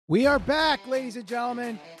We are back, ladies and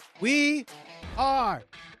gentlemen. We are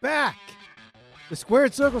back. The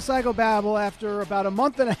Squared Circle Psychobabble, after about a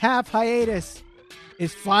month and a half hiatus,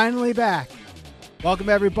 is finally back. Welcome,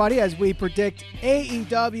 everybody, as we predict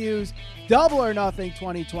AEW's Double or Nothing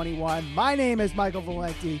 2021. My name is Michael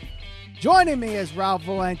Valenti. Joining me is Ralph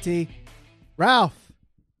Valenti. Ralph,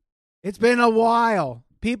 it's been a while.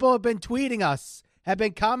 People have been tweeting us, have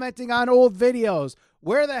been commenting on old videos.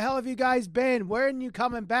 Where the hell have you guys been? When are you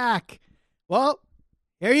coming back? Well,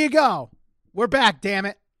 here you go. We're back, damn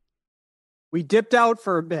it. We dipped out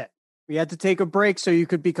for a bit. We had to take a break so you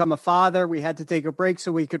could become a father. We had to take a break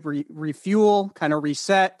so we could refuel, kind of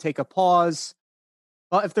reset, take a pause.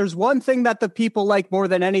 But if there's one thing that the people like more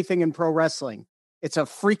than anything in pro wrestling, it's a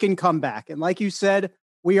freaking comeback. And like you said,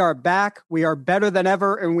 we are back. We are better than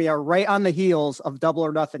ever. And we are right on the heels of Double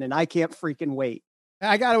or Nothing. And I can't freaking wait.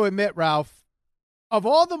 I got to admit, Ralph, of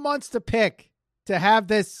all the months to pick to have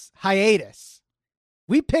this hiatus,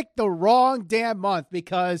 we picked the wrong damn month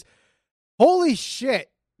because holy shit,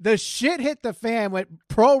 the shit hit the fan with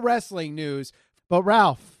pro wrestling news. But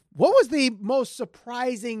Ralph, what was the most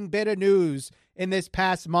surprising bit of news in this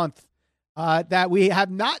past month that we have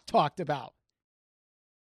not talked about?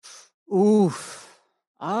 Oof.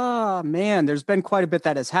 Man, there's been quite a bit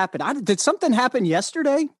that has happened. Did something happen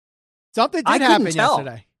yesterday? Something did happen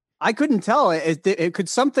yesterday. I couldn't tell. It could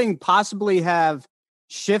something possibly have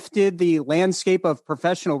shifted the landscape of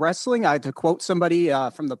professional wrestling. To quote somebody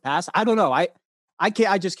from the past, I don't know. I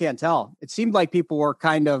just can't tell. It seemed like people were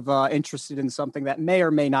kind of interested in something that may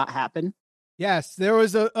or may not happen. Yes, there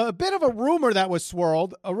was a bit of a rumor that was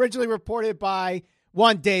swirled, originally reported by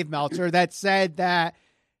one Dave Meltzer, that said that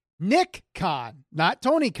Nick Khan, not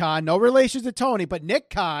Tony Khan, no relation to Tony, but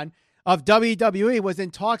Nick Khan of WWE was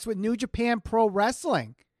in talks with New Japan Pro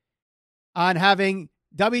Wrestling on having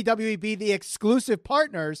WWE be the exclusive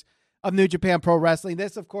partners of New Japan Pro Wrestling.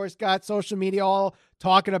 This, of course, got social media all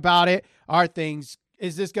talking about it.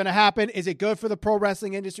 Is this going to happen? Is it good for the pro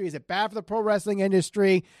wrestling industry? Is it bad for the pro wrestling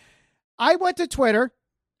industry? I went to Twitter,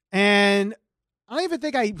 and I don't even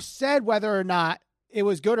think I said whether or not it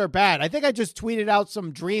was good or bad. I think I just tweeted out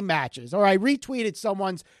some dream matches, or I retweeted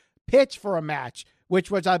someone's pitch for a match, which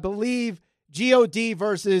was, I believe, God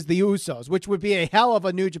versus the Usos, which would be a hell of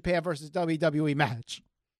a New Japan versus WWE match.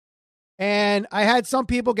 And I had some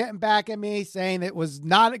people getting back at me saying it was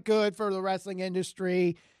not good for the wrestling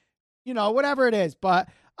industry, whatever it is. But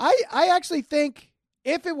I actually think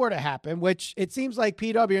if it were to happen, which it seems like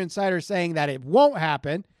PW Insider is saying that it won't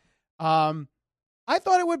happen, I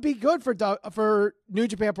thought it would be good for New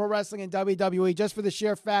Japan Pro Wrestling and WWE, just for the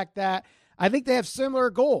sheer fact that I think they have similar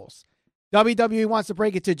goals. WWE wants to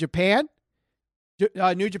bring it to Japan.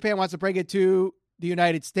 New Japan wants to bring it to the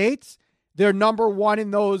United States. They're number one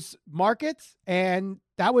in those markets, and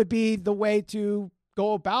that would be the way to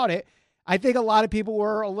go about it. I think a lot of people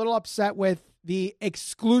were a little upset with the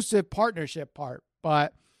exclusive partnership part,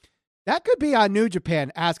 but that could be on New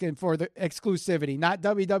Japan asking for the exclusivity, not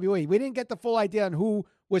WWE. We didn't get the full idea on who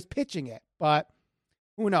was pitching it, but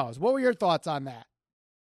who knows? What were your thoughts on that?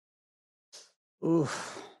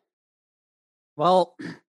 Oof. Well,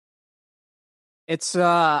 it's,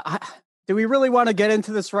 do we really want to get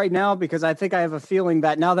into this right now? Because I think I have a feeling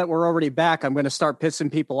that now that we're already back, I'm going to start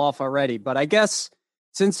pissing people off already. But I guess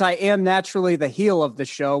since I am naturally the heel of the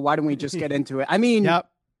show, why don't we just get into it? I mean,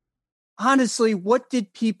 honestly, what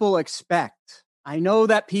did people expect? I know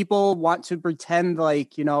that people want to pretend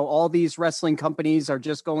like, all these wrestling companies are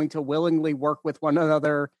just going to willingly work with one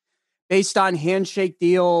another based on handshake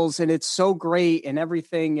deals. And it's so great and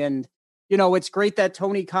everything. And it's great that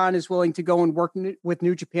Tony Khan is willing to go and work with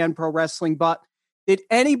New Japan Pro Wrestling, but did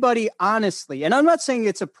anybody honestly, and I'm not saying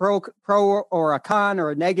it's a pro or a con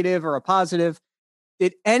or a negative or a positive,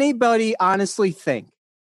 did anybody honestly think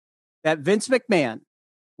that Vince McMahon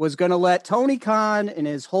was going to let Tony Khan and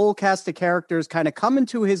his whole cast of characters kind of come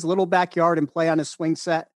into his little backyard and play on a swing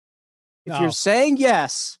set? If you're saying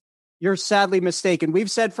yes, you're sadly mistaken. We've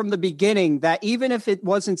said from the beginning that even if it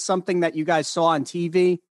wasn't something that you guys saw on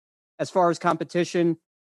TV, as far as competition,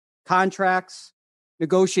 contracts,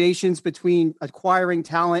 negotiations between acquiring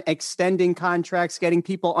talent, extending contracts, getting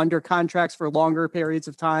people under contracts for longer periods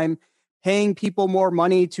of time, paying people more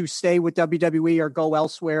money to stay with WWE or go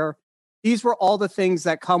elsewhere. These were all the things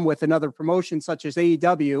that come with another promotion such as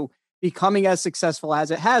AEW becoming as successful as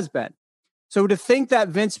it has been. So to think that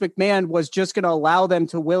Vince McMahon was just going to allow them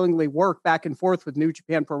to willingly work back and forth with New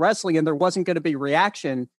Japan Pro Wrestling and there wasn't going to be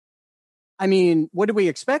reaction, I mean, what do we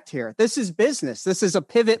expect here? This is business. This is a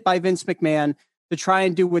pivot by Vince McMahon to try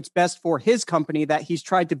and do what's best for his company that he's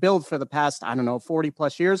tried to build for the past, 40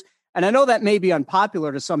 plus years. And I know that may be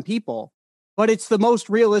unpopular to some people, but it's the most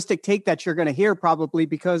realistic take that you're going to hear probably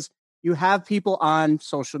because you have people on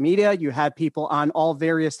social media, you have people on all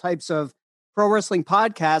various types of pro wrestling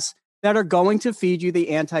podcasts that are going to feed you the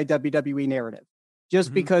anti-WWE narrative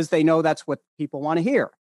just because they know that's what people want to hear.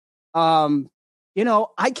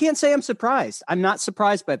 I can't say I'm surprised. I'm not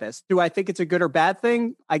surprised by this. Do I think it's a good or bad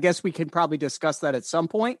thing? I guess we can probably discuss that at some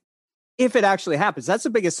point if it actually happens. That's the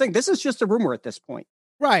biggest thing. This is just a rumor at this point.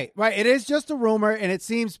 Right. It is just a rumor, and it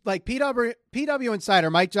seems like PW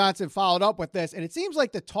Insider, Mike Johnson, followed up with this, and it seems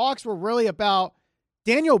like the talks were really about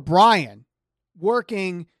Daniel Bryan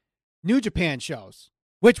working New Japan shows,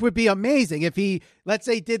 which would be amazing if he, let's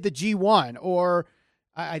say, did the G1, or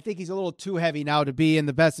I think he's a little too heavy now to be in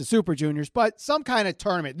the Best of Super Juniors, but some kind of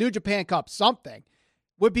tournament, New Japan Cup, something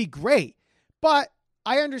would be great. But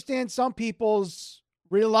I understand some people's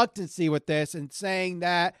reluctancy with this and saying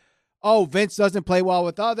that, oh, Vince doesn't play well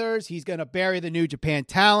with others. He's going to bury the New Japan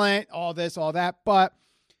talent, all this, all that. But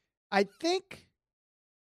I think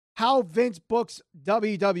how Vince books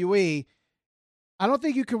WWE, I don't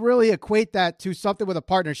think you can really equate that to something with a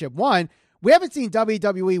partnership. One, we haven't seen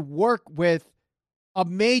WWE work with a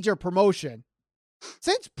major promotion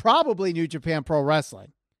since probably New Japan Pro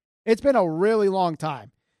Wrestling. It's been a really long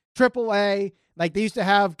time. AAA, like they used to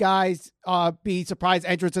have guys be surprise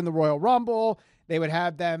entrants in the Royal Rumble. They would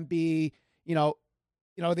have them be,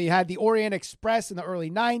 they had the Orient Express in the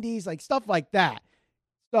early 90s, like stuff like that.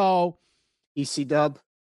 So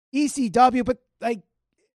ECW, but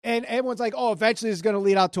and everyone's like, oh, eventually it's going to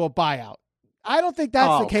lead out to a buyout. I don't think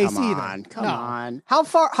that's the case either. Come on. How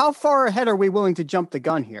far ahead are we willing to jump the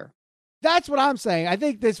gun here? That's what I'm saying. I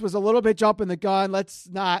think this was a little bit jumping the gun. Let's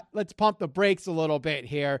pump the brakes a little bit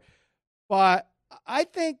here. But I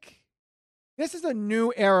think this is a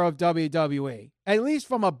new era of WWE, at least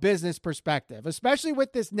from a business perspective, especially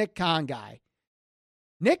with this Nick Khan guy.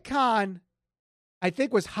 Nick Khan, I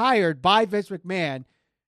think, was hired by Vince McMahon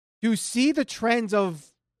to see the trends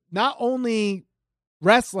of not only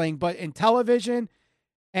wrestling, but in television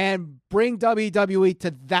and bring WWE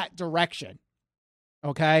to that direction.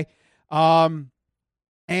 Okay. And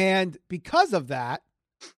because of that,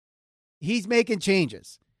 he's making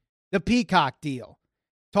changes. The Peacock deal,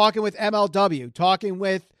 talking with MLW, talking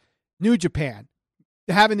with New Japan,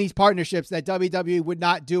 having these partnerships that WWE would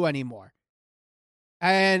not do anymore.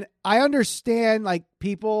 And I understand, like,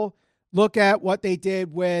 people look at what they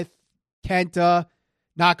did with Kenta.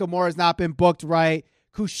 Nakamura has not been booked right.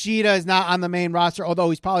 Kushida is not on the main roster, although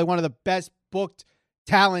he's probably one of the best booked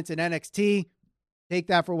talents in NXT. Take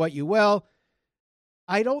that for what you will.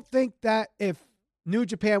 I don't think that if New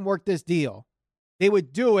Japan worked this deal, they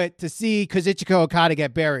would do it to see Kazuchika Okada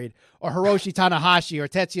get buried or Hiroshi Tanahashi or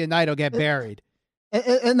Tetsuya Naito get buried.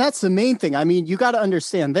 And that's the main thing. I mean, you got to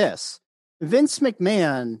understand this. Vince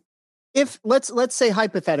McMahon, if let's say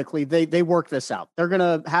hypothetically they work this out, they're going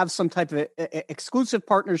to have some type of exclusive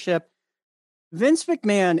partnership. Vince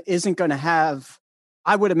McMahon isn't going to have,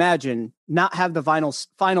 I would imagine, not have the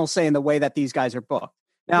final say in the way that these guys are booked.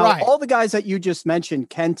 Now, right. All the guys that you just mentioned,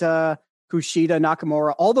 Kenta, Kushida,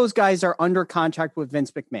 Nakamura, all those guys are under contract with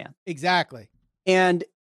Vince McMahon. Exactly. And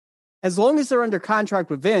as long as they're under contract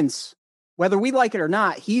with Vince, whether we like it or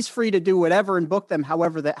not, he's free to do whatever and book them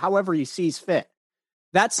however he sees fit.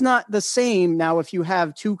 That's not the same now if you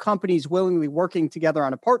have two companies willingly working together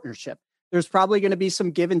on a partnership. There's probably going to be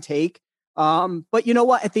some give and take. But you know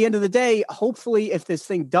what? At the end of the day, hopefully, if this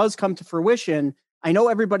thing does come to fruition, I know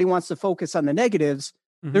everybody wants to focus on the negatives.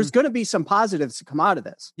 Mm-hmm. There's going to be some positives to come out of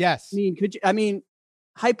this. Yes. I mean,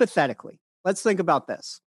 hypothetically, let's think about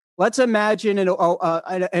this. Let's imagine in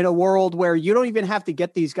a world where you don't even have to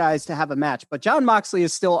get these guys to have a match, but Jon Moxley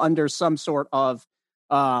is still under some sort of,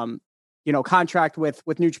 contract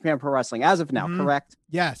with New Japan Pro Wrestling as of now, correct?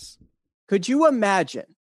 Yes. Could you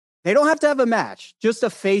imagine? They don't have to have a match, just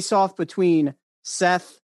a face-off between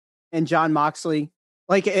Seth and Jon Moxley.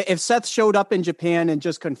 Like if Seth showed up in Japan and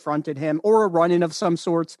just confronted him, or a run-in of some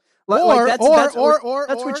sorts. That's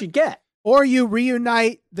what you get. Or you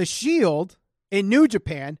reunite the Shield in New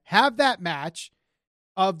Japan, have that match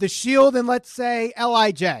of the Shield and, let's say,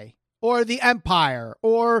 LIJ or the Empire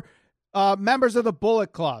or members of the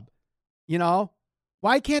Bullet Club.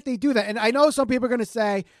 Why can't they do that? And I know some people are going to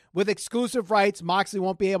say with exclusive rights, Moxley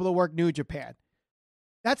won't be able to work New Japan.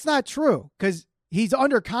 That's not true because he's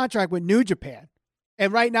under contract with New Japan.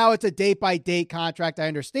 And right now it's a date-by-date contract. I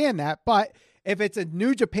understand that. But if it's a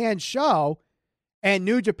New Japan show and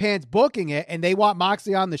New Japan's booking it and they want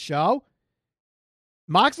Moxley on the show,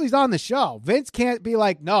 Moxley's on the show. Vince can't be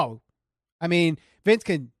like, no. I mean, Vince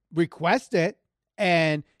can request it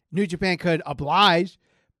and New Japan could oblige.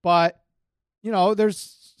 but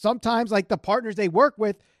there's sometimes like the partners they work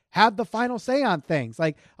with have the final say on things.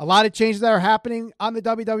 Like a lot of changes that are happening on the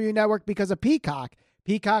WWE network because of Peacock.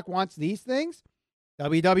 Peacock wants these things.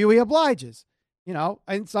 WWE obliges,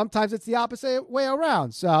 and sometimes it's the opposite way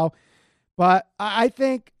around. So, but I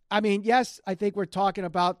think we're talking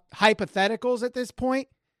about hypotheticals at this point.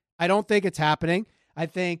 I don't think it's happening. I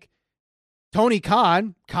think Tony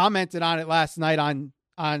Khan commented on it last night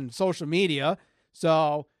on social media.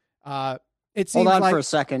 So, it seems Hold on for a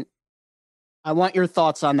second. I want your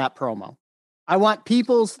thoughts on that promo. I want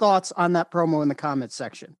people's thoughts on that promo in the comments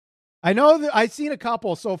section. I know that I've seen a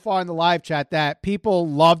couple so far in the live chat that people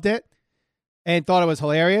loved it and thought it was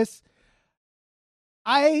hilarious.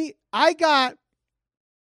 I got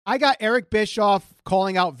Eric Bischoff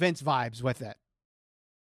calling out Vince vibes with it.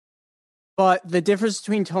 But the difference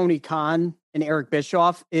between Tony Khan and Eric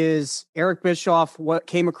Bischoff is Eric Bischoff what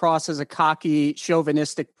came across as a cocky,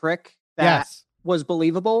 chauvinistic prick that was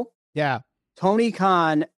believable. Yeah. Tony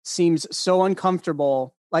Khan seems so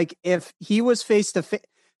uncomfortable. Like if he was face to face.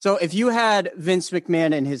 So if you had Vince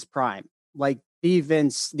McMahon in his prime, like the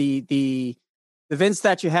Vince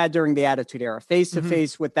that you had during the Attitude Era, face to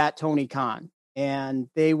face with that Tony Khan, and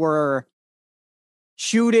they were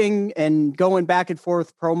shooting and going back and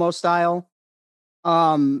forth promo style.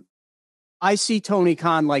 I see Tony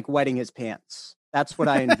Khan like wetting his pants. That's what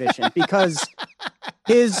I envision because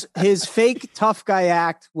his fake tough guy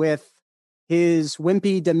act with his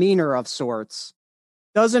wimpy demeanor of sorts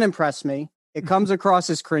doesn't impress me. It comes across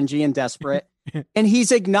as cringy and desperate. And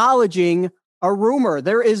he's acknowledging a rumor.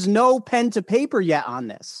 There is no pen to paper yet on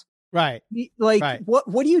this. Right. What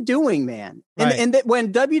are you doing, man? And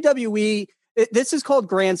when WWE, this is called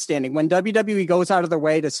grandstanding. When WWE goes out of their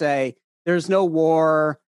way to say there's no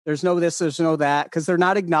war, there's no this, there's no that, because they're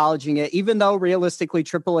not acknowledging it, even though realistically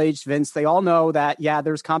Triple H, Vince, they all know that,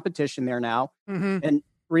 there's competition there now. And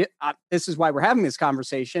this is why we're having this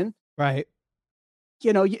conversation. Right.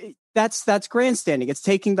 That's grandstanding. It's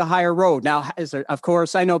taking the higher road. Now, of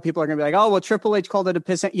course, I know people are going to be like, oh, well, Triple H called it a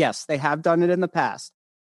piss. Yes, they have done it in the past.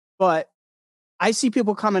 But I see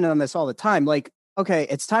people commenting on this all the time. Like, okay,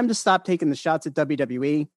 it's time to stop taking the shots at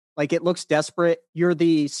WWE. Like, it looks desperate. You're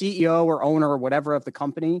the CEO or owner or whatever of the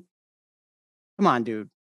company. Come on, dude.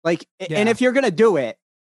 Like, and if you're going to do it,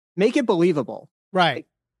 make it believable. Right.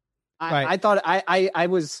 Like, I thought I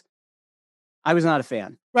was not a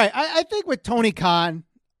fan. Right. I think with Tony Khan,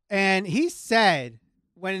 and he said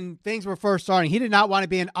when things were first starting, he did not want to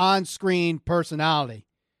be an on-screen personality.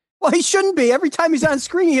 Well, he shouldn't be. Every time he's on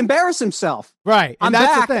screen, he embarrasses himself. Right. And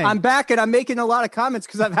that's the thing. I'm back, and I'm making a lot of comments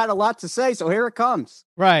because I've had a lot to say, so here it comes.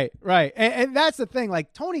 Right. And that's the thing.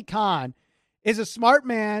 Like, Tony Khan is a smart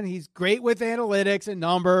man. He's great with analytics and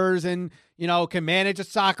numbers and, can manage a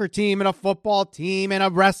soccer team and a football team and a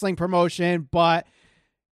wrestling promotion, but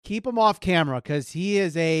keep him off camera because he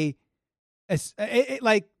is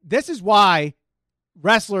this is why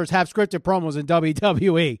wrestlers have scripted promos in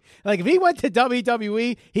WWE. Like, if he went to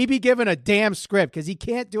WWE, he'd be given a damn script because he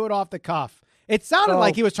can't do it off the cuff. It sounded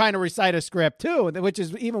like he was trying to recite a script too, which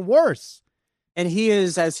is even worse. And he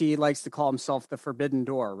is, as he likes to call himself, the forbidden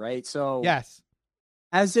door, right? So yes,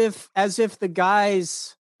 as if the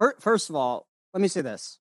guys. First of all, let me say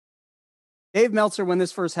this. Dave Meltzer, when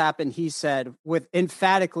this first happened, he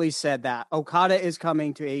emphatically said that Okada is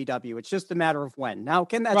coming to AEW. It's just a matter of when. Now,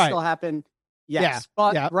 can that still happen? Yes.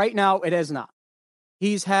 But right now it has not.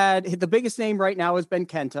 He's had the biggest name right now has been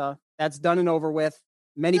Kenta. That's done and over with.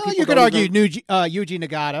 Many people. You could argue Yuji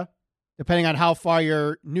Nagata, depending on how far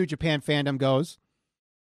your New Japan fandom goes.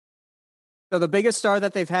 So the biggest star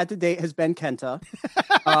that they've had to date has been Kenta.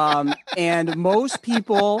 And most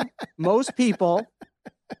people,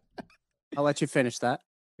 I'll let you finish that.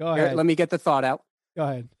 Go ahead. Here, let me get the thought out. Go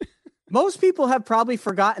ahead. Most people have probably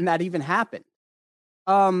forgotten that even happened.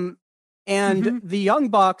 And the Young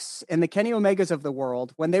Bucks and the Kenny Omegas of the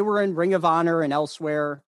world, when they were in Ring of Honor and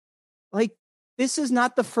elsewhere, like, this is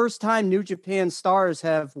not the first time New Japan stars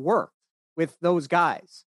have worked with those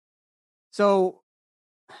guys. So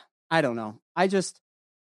I don't know. I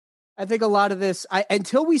think a lot of this,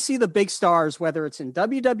 until we see the big stars, whether it's in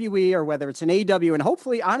WWE or whether it's in AEW, and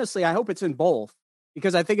hopefully, honestly, I hope it's in both,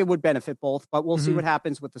 because I think it would benefit both, but we'll see what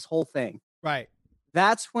happens with this whole thing. Right.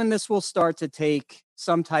 That's when this will start to take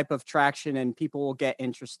some type of traction and people will get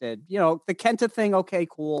interested. The Kenta thing, okay,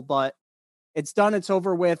 cool, but it's done, it's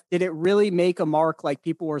over with. Did it really make a mark?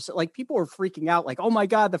 People were freaking out, like, oh my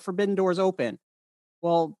God, the forbidden door's open.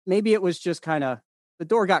 Well, maybe it was just kind of, the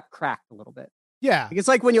door got cracked a little bit. Yeah. It's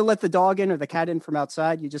like when you let the dog in or the cat in from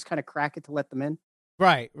outside, you just kind of crack it to let them in.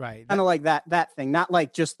 Right. Kind of like that thing, not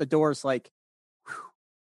like just the doors like, whew,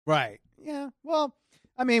 Right. Yeah. Well,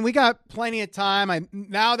 I mean, we got plenty of time.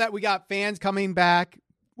 Now that we got fans coming back,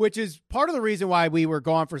 which is part of the reason why we were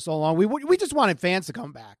gone for so long. We just wanted fans to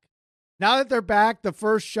come back. Now that they're back, the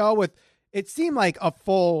first show with it seemed like a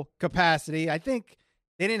full capacity. I think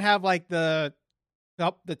they didn't have like the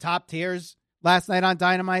top tiers last night on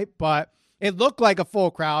Dynamite, but it looked like a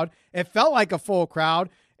full crowd. It felt like a full crowd,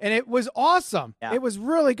 and it was awesome. Yeah. It was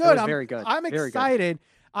really good. It was very good. I'm excited.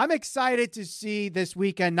 I'm excited to see this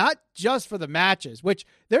weekend, not just for the matches, which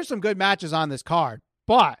there's some good matches on this card,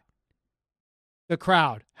 but the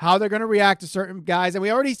crowd, how they're going to react to certain guys. And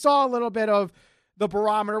we already saw a little bit of the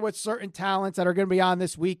barometer with certain talents that are going to be on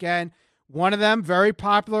this weekend. One of them, very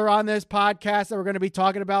popular on this podcast that we're going to be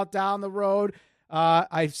talking about down the road.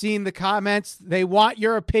 I've seen the comments. They want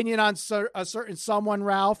your opinion on a certain someone,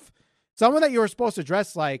 Ralph. Someone that you were supposed to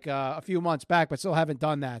dress like a few months back, but still haven't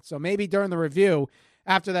done that. So maybe during the review,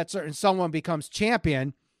 after that certain someone becomes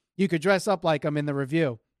champion, you could dress up like him in the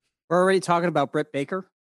review. We're already talking about Britt Baker.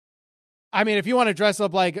 I mean, if you want to dress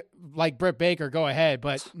up like Britt Baker, go ahead,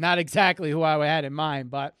 but not exactly who I had in mind.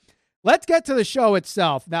 But let's get to the show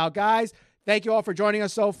itself. Now, guys, thank you all for joining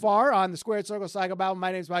us so far on the Squared Circle Cycle Battle.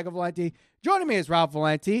 My name is Michael Valenti. Joining me is Ralph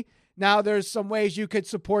Valenti. Now, there's some ways you could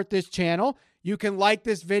support this channel. You can like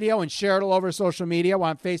this video and share it all over social media. We're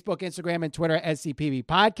on Facebook, Instagram, and Twitter at SCPB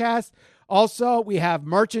Podcast. Also, we have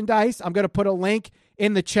merchandise. I'm going to put a link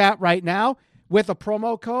in the chat right now with a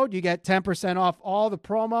promo code. You get 10% off all the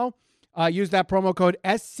promo. Use that promo code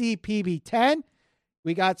SCPB10.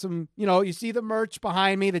 We got some, you see the merch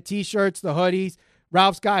behind me, the t-shirts, the hoodies.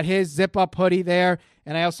 Ralph's got his zip-up hoodie there,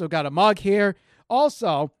 and I also got a mug here.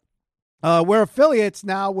 Also, we're affiliates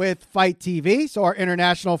now with Fight TV, so our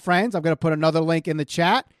international friends. I'm going to put another link in the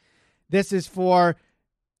chat. This is for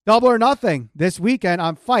Double or Nothing this weekend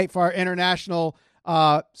on Fight for our international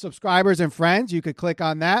subscribers and friends. You could click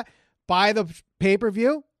on that, buy the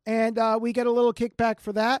pay-per-view, and we get a little kickback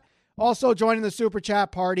for that. Also, joining the Super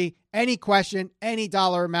Chat party, any question, any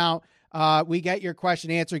dollar amount, we get your question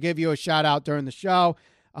answered, give you a shout out during the show.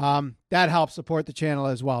 That helps support the channel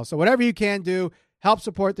as well. So whatever you can do, help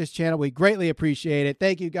support this channel. We greatly appreciate it.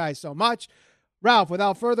 Thank you guys so much. Ralph,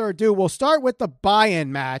 without further ado, we'll start with the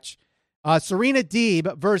buy-in match. Serena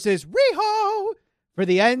Deeb versus Riho for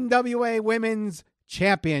the NWA Women's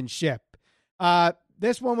Championship.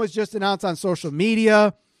 This one was just announced on social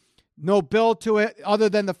media. No build to it other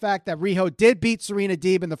than the fact that Riho did beat Serena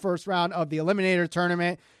Deeb in the first round of the Eliminator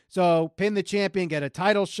tournament. So pin the champion, get a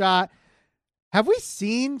title shot. Have we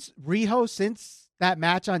seen Riho since that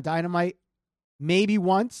match on Dynamite? Maybe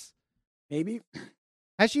once. Maybe.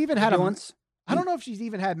 Has she even had once? I don't know if she's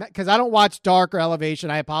even had, because I don't watch Dark or Elevation.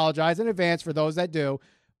 I apologize in advance for those that do.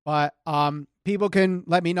 But people can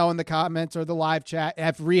let me know in the comments or the live chat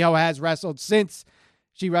if Riho has wrestled since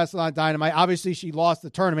she wrestled on Dynamite. Obviously, she lost the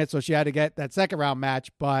tournament, so she had to get that second round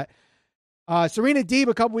match. But Serena Deeb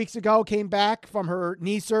a couple weeks ago came back from her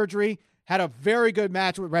knee surgery, had a very good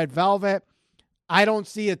match with Red Velvet. I don't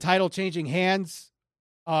see a title changing hands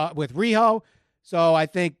with Riho, so I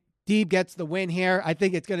think Deeb gets the win here. I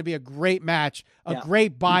think it's going to be a great match,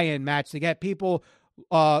 great buy-in match to get people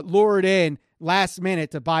lured in last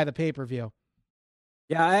minute to buy the pay-per-view.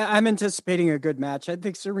 Yeah, I'm anticipating a good match. I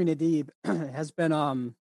think Serena Deeb has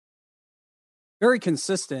been very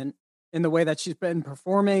consistent in the way that she's been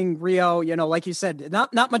performing. Riho, like you said,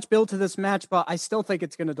 not much build to this match, but I still think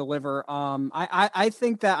it's going to deliver. I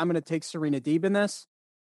think that I'm going to take Serena Deeb in this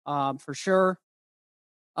for sure.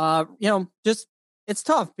 Just it's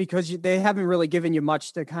tough because they haven't really given you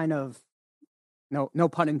much to kind of, no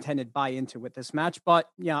pun intended, buy into with this match. But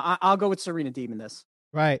yeah, I'll go with Serena Deeb in this.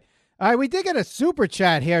 Right. All right, we did get a super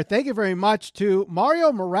chat here. Thank you very much to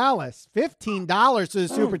Mario Morales. $15 to the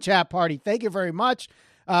super chat party. Thank you very much.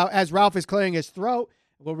 As Ralph is clearing his throat,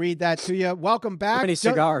 we'll read that to you. Welcome back. How many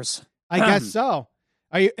cigars? I guess so.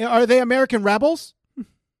 Are they American Rebels?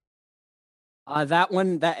 That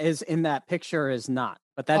one that is in that picture is not,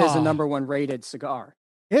 but that is a number one rated cigar.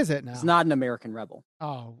 Is it now? It's not an American Rebel.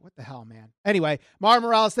 Oh, what the hell, man. Anyway, Mario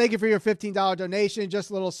Morales, thank you for your $15 donation. Just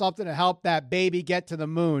a little something to help that baby get to the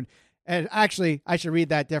moon. And actually, I should read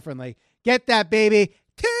that differently. Get that baby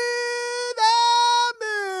to the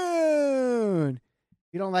moon.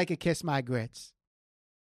 If you don't like it, kiss my grits.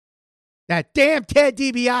 That damn Ted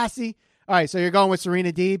DiBiase. All right, so you're going with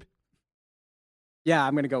Serena Deeb? Yeah,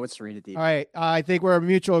 I'm going to go with Serena Deeb. All right, I think we're in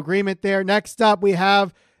mutual agreement there. Next up, we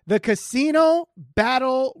have the Casino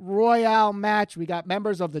Battle Royale match. We got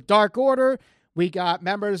members of the Dark Order. We got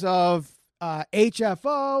members of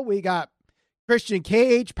HFO. We got Christian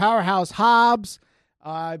Cage, Powerhouse Hobbs.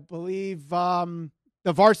 I believe the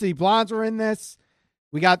Varsity Blondes were in this.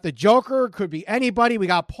 We got the Joker, could be anybody. We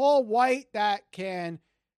got Paul White that's going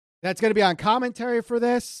to be on commentary for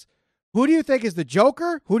this. Who do you think is the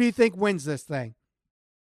Joker? Who do you think wins this thing?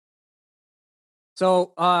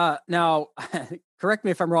 So now, correct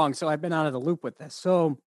me if I'm wrong. So I've been out of the loop with this.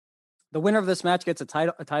 So the winner of this match gets a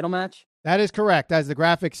title match. That is correct, as the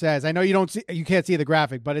graphic says. I know you can't see the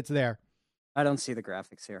graphic, but it's there. I don't see the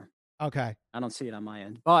graphics here. Okay, I don't see it on my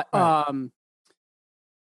end. But all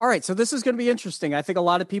right, so this is going to be interesting. I think a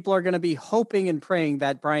lot of people are going to be hoping and praying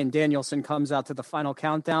that Bryan Danielson comes out to the final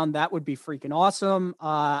countdown. That would be freaking awesome.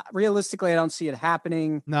 Realistically, I don't see it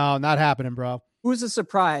happening. No, not happening, bro. Who's a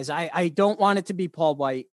surprise? I don't want it to be Paul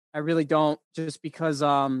White. I really don't, just because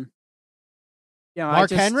Mark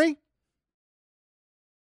Henry?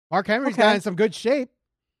 Mark Henry's got in some good shape.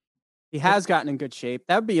 He has gotten in good shape.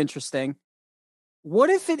 That would be interesting. What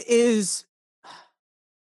if it is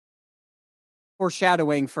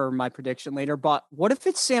foreshadowing for my prediction later, but what if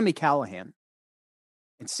it's Sami Callihan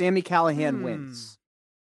and Sami Callihan wins?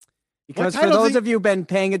 Because for those of you who've been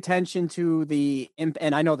paying attention to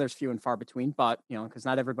and I know there's few and far between, but because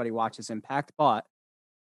not everybody watches Impact, but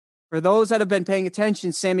for those that have been paying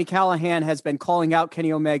attention, Sami Callihan has been calling out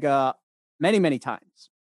Kenny Omega many, many times.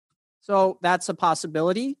 So that's a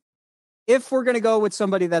possibility. If we're going to go with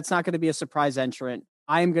somebody that's not going to be a surprise entrant,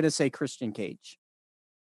 I'm going to say Christian Cage.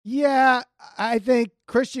 Yeah, I think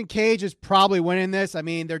Christian Cage is probably winning this. I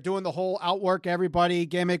mean, they're doing the whole outwork everybody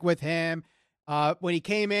gimmick with him. When he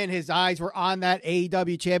came in, his eyes were on that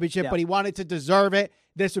AEW championship, but he wanted to deserve it.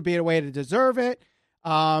 This would be a way to deserve it.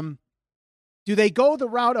 Do they go the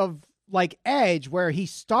route of like Edge, where he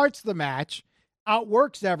starts the match,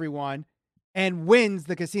 outworks everyone, and wins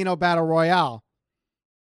the Casino Battle Royale?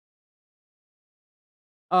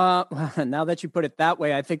 Now that you put it that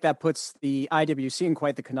way, I think that puts the IWC in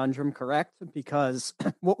quite the conundrum, correct? Because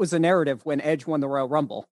what was the narrative when Edge won the Royal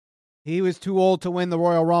Rumble? He was too old to win the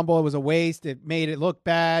Royal Rumble. It was a waste. It made it look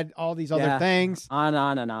bad. All these other things. On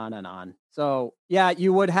and on and on. So, yeah,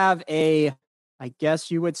 you would have I guess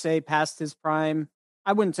you would say past his prime.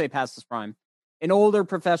 I wouldn't say past his prime. An older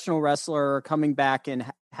professional wrestler coming back and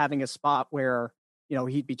having a spot where,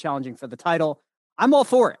 he'd be challenging for the title. I'm all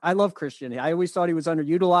for it. I love Christian. I always thought he was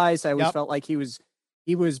underutilized. I always felt like he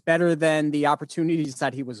was better than the opportunities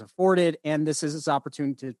that he was afforded, and this is his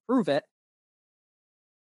opportunity to prove it.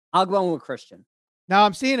 I'll go with Christian. Now,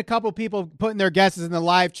 I'm seeing a couple people putting their guesses in the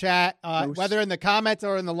live chat, whether in the comments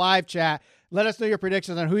or in the live chat. Let us know your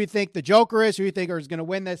predictions on who you think the Joker is, who you think is going to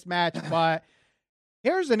win this match. But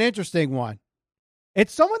here's an interesting one.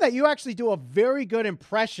 It's someone that you actually do a very good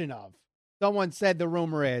impression of. Someone said the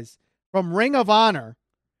rumor is from Ring of Honor,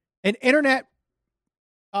 an internet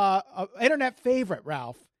favorite,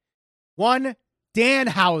 Ralph. One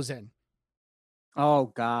Danhausen. Oh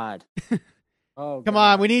God. Oh, come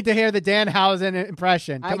on, we need to hear the Danhausen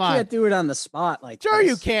impression. Come on. I can't do it on the spot like Sure this.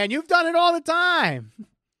 You can. You've done it all the time.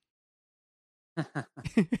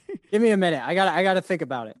 Give me a minute. I gotta think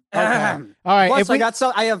about it. Okay. All right. Plus,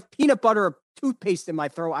 I have peanut butter toothpaste in my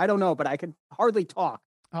throat. I don't know, but I can hardly talk.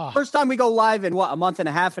 Oh. First time we go live in a month and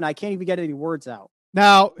a half, and I can't even get any words out.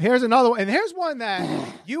 Now, here's another one. And here's one that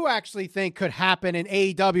you actually think could happen in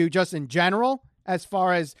AEW just in general, as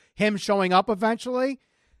far as him showing up eventually.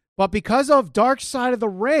 But because of Dark Side of the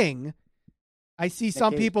Ring, I see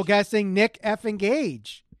some people guessing Nick effing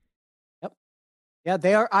Gage. Yep. Yeah,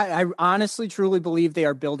 they are. I honestly, truly believe they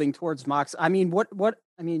are building towards Mox. I mean,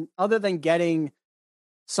 other than getting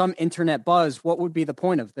some internet buzz, what would be the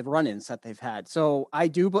point of the run-ins that they've had? So I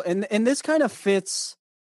do, and this kind of fits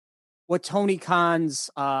what Tony Khan's,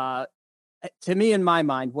 to me, in my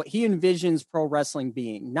mind, what he envisions pro wrestling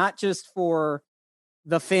being, not just for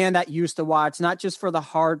the fan that used to watch, not just for the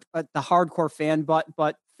hardcore fan,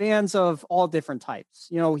 but fans of all different types.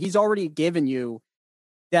 He's already given you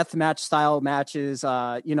deathmatch style matches,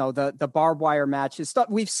 the barbed wire matches, stuff.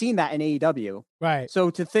 We've seen that in AEW. Right.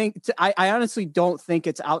 So I honestly don't think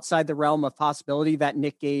it's outside the realm of possibility that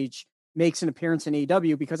Nick Gage makes an appearance in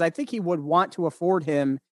AEW, because I think he would want to afford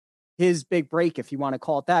him his big break, if you want to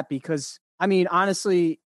call it that. Because, I mean,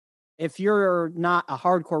 honestly, if you're not a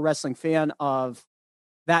hardcore wrestling fan of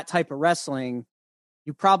that type of wrestling,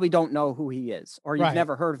 you probably don't know who he is, or you've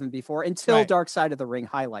never heard of him before until Dark Side of the Ring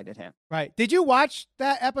highlighted him. Right. Did you watch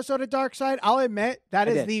that episode of Dark Side? I'll admit that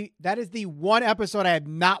is the one episode I have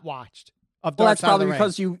not watched of Dark Side of the Ring.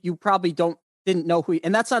 That's probably because you probably didn't know who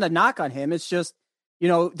and that's not a knock on him. It's just,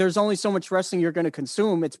 there's only so much wrestling you're going to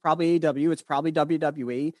consume. It's probably AEW, it's probably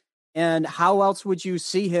WWE. And how else would you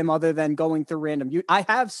see him other than going through random? I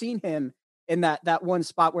have seen him in that one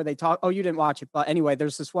spot where they talk. Oh, you didn't watch it, but anyway,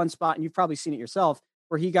 there's this one spot, and you've probably seen it yourself,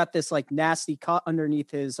 where he got this like nasty cut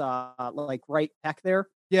underneath his like right pec there.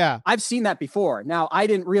 Yeah. I've seen that before. Now, I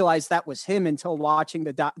didn't realize that was him until watching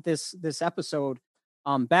this episode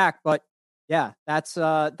back, but yeah, that's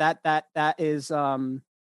that is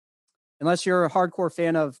unless you're a hardcore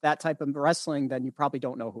fan of that type of wrestling, then you probably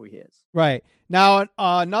don't know who he is. Right. Now,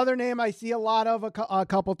 another name I see a lot of a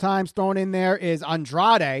couple times thrown in there is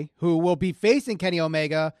Andrade, who will be facing Kenny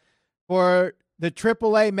Omega for the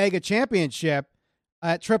AAA Mega Championship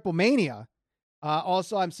at Triple Mania.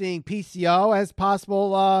 Also, I'm seeing PCO as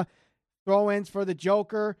possible throw-ins for the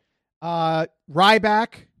Joker.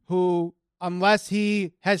 Ryback, who, unless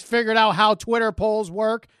he has figured out how Twitter polls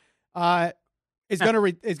work, is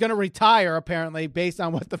gonna retire, apparently, based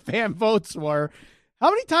on what the fan votes were. How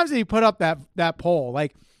many times did he put up that poll?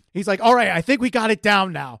 Like, he's like, all right, I think we got it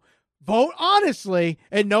down now. Vote honestly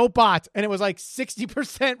and no bots. And it was like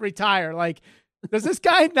 60% retire. Like, does this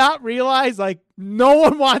guy not realize, like, no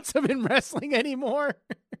one wants him in wrestling anymore?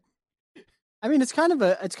 I mean, it's kind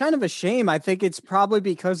of a shame. I think it's probably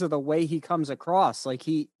because of the way he comes across. Like,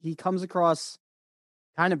 he comes across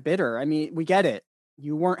kind of bitter. I mean, we get it.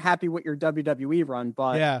 You weren't happy with your WWE run,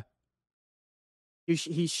 but yeah, he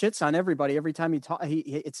shits on everybody every time he talks.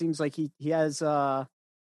 It seems like he has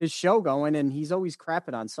his show going, and he's always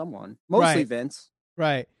crapping on someone. Mostly right. Vince.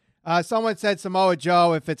 Right. Someone said Samoa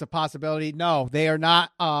Joe, if it's a possibility. No, they are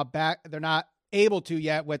not back. They're not able to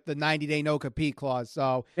yet with the 90-day no compete clause.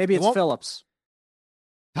 So maybe it's Phillips.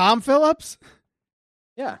 Tom Phillips.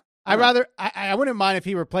 Yeah. I wouldn't mind if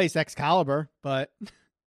he replaced Excalibur, but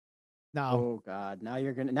no. Oh God! Now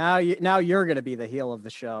you're gonna be the heel of the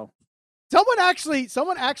show. Someone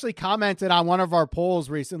actually commented on one of our polls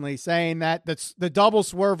recently saying that the double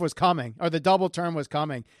swerve was coming, or the double turn was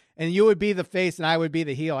coming, and you would be the face and I would be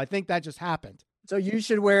the heel. I think that just happened. So you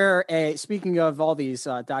should wear speaking of all these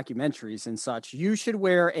documentaries and such, you should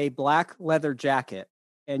wear a black leather jacket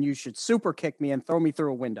and you should super kick me and throw me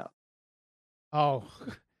through a window. Oh,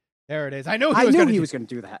 there it is. I knew he was going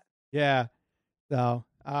to do that. Yeah. So,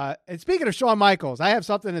 and speaking of Shawn Michaels, I have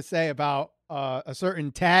something to say about a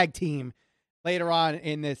certain tag team later on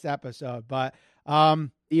in this episode, but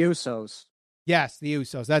the Usos. Yes, the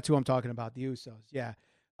Usos. That's who I'm talking about. The Usos. Yeah.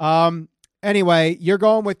 Anyway, you're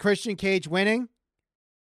going with Christian Cage winning.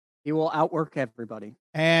 He will outwork everybody.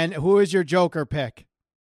 And who is your Joker pick?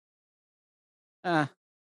 Very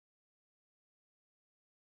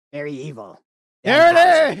evil.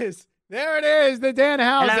 There it is. There it is. The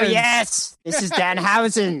Danhausen. Hello, yes. This is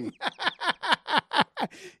Danhausen.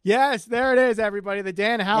 Yes, there it is, everybody. The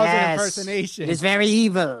Danhausen impersonation. It is very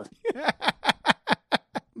evil.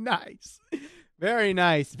 Nice. Very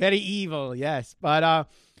nice. Very evil, yes. But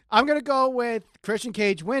I'm going to go with Christian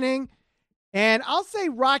Cage winning, and I'll say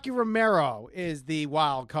Rocky Romero is the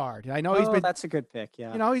wild card. I know that's a good pick,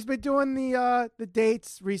 yeah. You know, he's been doing the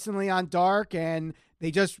dates recently on Dark, and they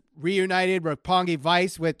just reunited Roppongi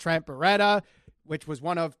Vice with Trent Beretta, which was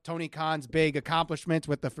one of Tony Khan's big accomplishments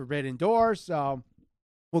with the Forbidden Door, so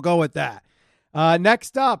we'll go with that.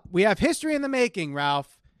 Next up, we have history in the making,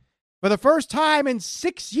 Ralph. For the first time in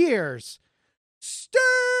 6 years, Sting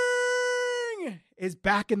is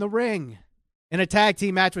back in the ring in a tag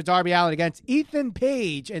team match with Darby Allin against Ethan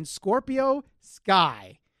Page and Scorpio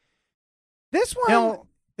Sky. This one... Now,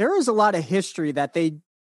 there is a lot of history that they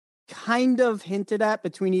kind of hinted at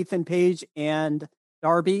between Ethan Page and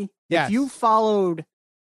Darby. Yes. If you followed...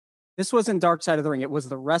 This wasn't Dark Side of the Ring. It was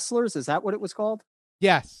The Wrestlers. Is that what it was called?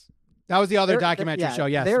 Yes. That was the other documentary show.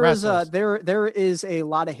 Yes, there is a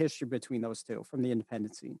lot of history between those two from the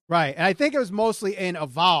independent scene. Right, and I think it was mostly in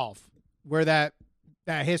Evolve where that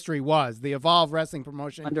history was, the Evolve wrestling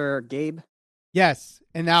promotion under Gabe. Yes,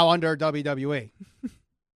 and now under WWE.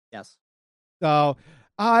 Yes. So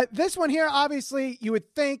this one here, obviously, you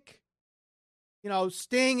would think,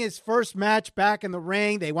 Sting, his first match back in the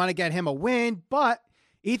ring, they want to get him a win, but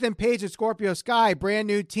Ethan Page and Scorpio Sky, brand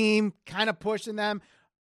new team, kind of pushing them.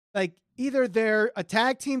 Like, either they're a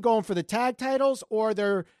tag team going for the tag titles, or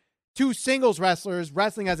they're two singles wrestlers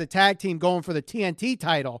wrestling as a tag team going for the TNT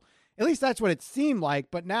title. At least that's what it seemed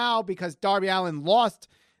like. But now, because Darby Allin lost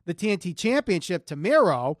the TNT championship to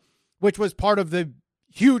Miro, which was part of the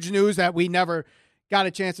huge news that we never got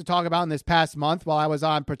a chance to talk about in this past month while I was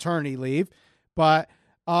on paternity leave. But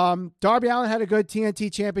Darby Allin had a good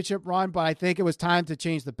TNT championship run, but I think it was time to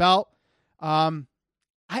change the belt.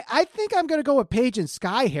 I think I'm going to go with Page and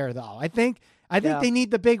Sky here, though. I think they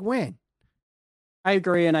need the big win. I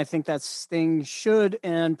agree, and I think that Sting should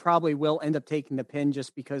and probably will end up taking the pin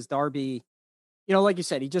just because Darby, like you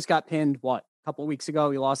said, he just got pinned, a couple of weeks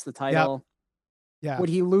ago? He lost the title. Yep. Yeah. Would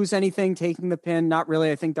he lose anything taking the pin? Not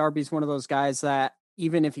really. I think Darby's one of those guys that,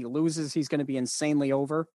 even if he loses, he's going to be insanely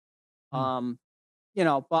over.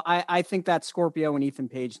 But I think that Scorpio and Ethan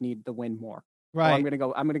Page need the win more. Right. So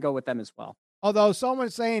I'm going to go with them as well. Although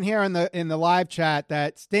someone's saying here in the live chat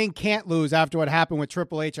that Sting can't lose after what happened with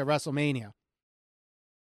Triple H at WrestleMania.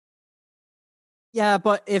 Yeah,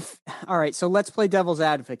 but all right, so let's play devil's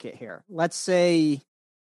advocate here. Let's say,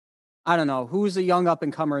 I don't know, who's a young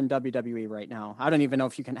up-and-comer in WWE right now? I don't even know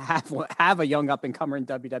if you can have a young up-and-comer in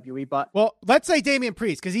WWE, but... Well, let's say Damian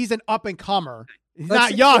Priest, because he's an up-and-comer. He's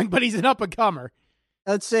not young, but he's an up-and-comer.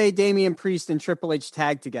 Let's say Damian Priest and Triple H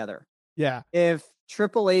tag together. Yeah. If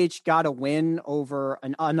Triple H got a win over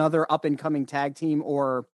another up-and-coming tag team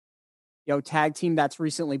or... tag team that's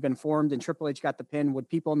recently been formed and Triple H got the pin, would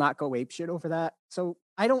people not go apeshit over that? So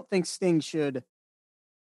I don't think Sting should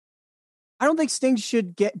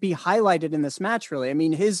be highlighted in this match, really. I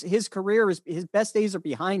mean, his career his best days are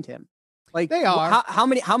behind him. Like, they are. How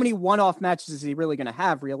many one-off matches is he really going to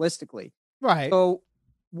have realistically? Right. So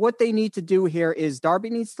what they need to do here is Darby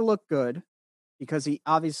needs to look good because he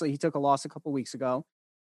took a loss a couple weeks ago.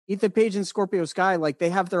 Ethan Page and Scorpio Sky, like, they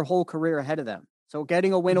have their whole career ahead of them. So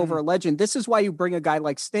getting a win over a legend, this is why you bring a guy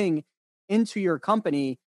like Sting into your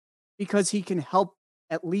company, because he can help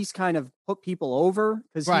at least kind of put people over,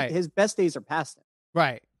 because his best days are past him.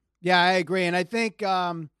 Right. Yeah, I agree. And I think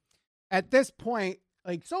at this point,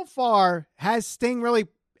 like, so far, has Sting really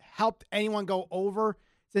helped anyone go over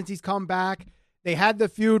since he's come back? They had the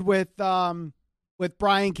feud with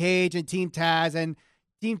Brian Cage and Team Taz, and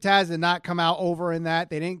Team Taz did not come out over in that.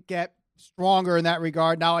 They didn't get stronger in that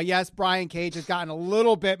regard. Now, yes, Brian Cage has gotten a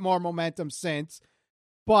little bit more momentum since,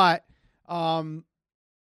 but I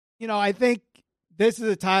think this is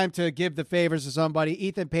a time to give the favors to somebody.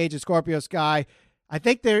 Ethan Page and Scorpio Sky, I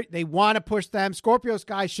think they want to push them. Scorpio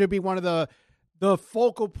Sky should be one of the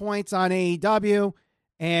focal points on AEW,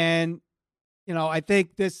 and I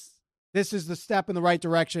think this is the step in the right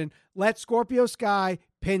direction. Let Scorpio Sky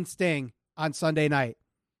pin Sting on Sunday night.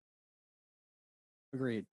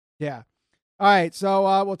 Agreed. Yeah. All right.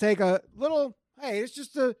 So we'll take a little, it's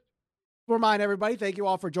just to remind everybody, thank you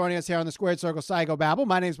all for joining us here on the Squared Circle Psycho Babble.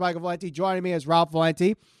 My name is Michael Valenti. Joining me is Ralph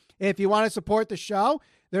Valenti. If you want to support the show,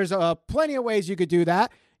 there's plenty of ways you could do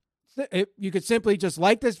that. You could simply just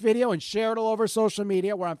like this video and share it all over social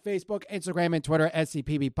media. We're on Facebook, Instagram, and Twitter at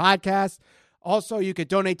SCPB Podcast. Also, you could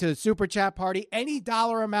donate to the Super Chat Party. Any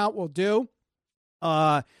dollar amount will do.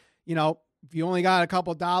 If you only got a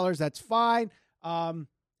couple dollars, that's fine.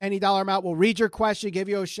 Any dollar amount, we'll read your question, give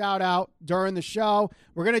you a shout out during the show.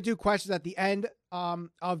 We're going to do questions at the end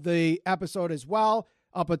of the episode as well,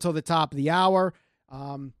 up until the top of the hour.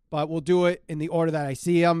 But we'll do it in the order that I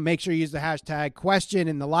see them. Make sure you use the hashtag question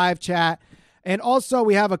in the live chat. And also,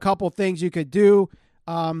 we have a couple things you could do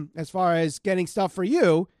as far as getting stuff for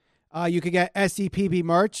you. You could get SCPB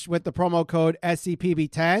merch with the promo code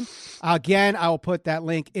SCPB10. Again, I will put that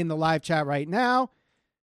link in the live chat right now.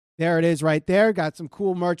 There it is right there. Got some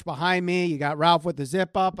cool merch behind me. You got Ralph with the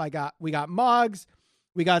zip up. We got mugs.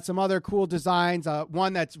 We got some other cool designs.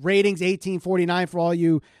 One that's ratings 1849 for all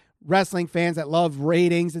you wrestling fans that love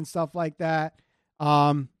ratings and stuff like that.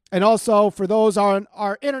 And also for those on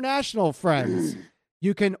our international friends,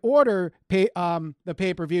 you can order the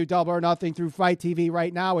pay-per-view Double or Nothing through Fight TV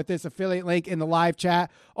right now with this affiliate link in the live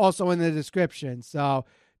chat, also in the description. So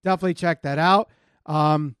definitely check that out.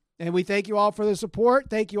 And we thank you all for the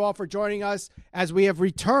support. Thank you all for joining us as we have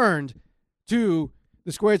returned to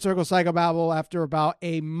the Squared Circle Psycho Babble after about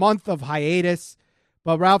a month of hiatus.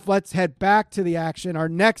 But Ralph, let's head back to the action. Our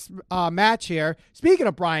next match here, speaking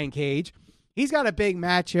of Brian Cage, he's got a big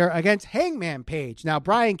match here against Hangman Page. Now,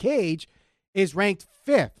 Brian Cage is ranked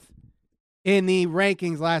 5th in the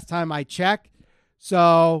rankings last time I checked.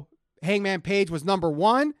 So Hangman Page was number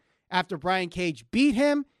 1. After Brian Cage beat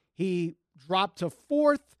him, he dropped to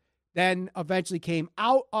 4th. Then eventually came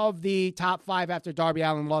out of the top 5 after Darby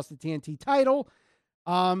Allin lost the TNT title.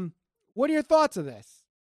 What are your thoughts of this?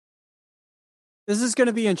 This is going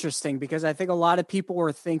to be interesting because I think a lot of people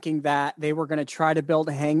were thinking that they were going to try to build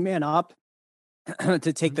Hangman up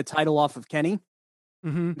to take the title off of Kenny.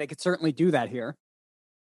 Mm-hmm. They could certainly do that here.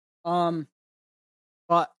 But,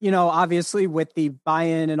 obviously with the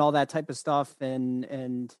buy-in and all that type of stuff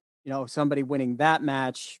and somebody winning that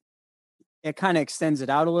match, it kind of extends it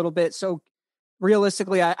out a little bit. So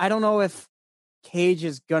realistically, I don't know if Cage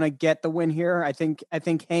is going to get the win here. I think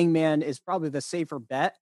Hangman is probably the safer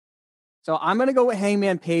bet. So I'm going to go with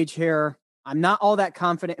Hangman Page here. I'm not all that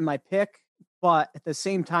confident in my pick, but at the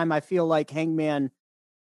same time, I feel like Hangman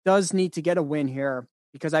does need to get a win here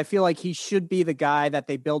because I feel like he should be the guy that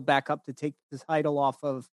they build back up to take the title off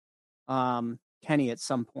of Kenny at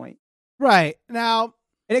some point. Right. Now,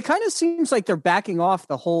 and it kind of seems like they're backing off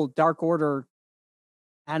the whole Dark Order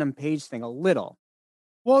Adam Page thing a little.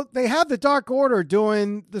 Well, they have the Dark Order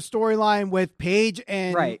doing the storyline with Page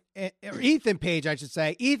and right. Or Ethan Page, I should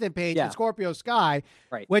say. Ethan Page and Scorpio Sky,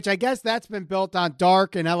 right. which I guess that's been built on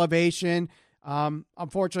Dark and Elevation.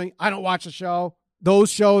 Unfortunately, I don't watch the show,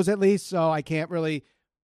 those shows at least, so I can't really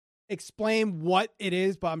explain what it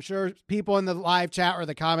is, but I'm sure people in the live chat or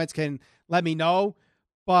the comments can let me know.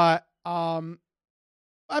 But, I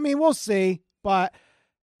mean, we'll see, but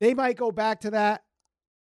they might go back to that.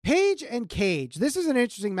 Page and Cage. This is an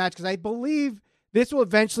interesting match because I believe this will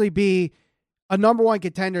eventually be a number one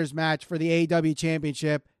contenders match for the AEW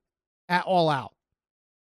Championship at All Out.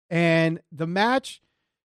 And the match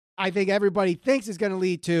I think everybody thinks is going to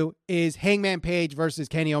lead to is Hangman Page versus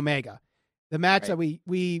Kenny Omega. The match that we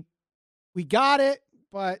got it,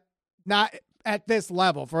 but not at this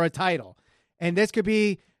level for a title. And this could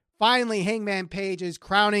be finally Hangman Page's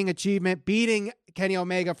crowning achievement, beating Kenny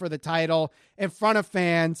Omega for the title in front of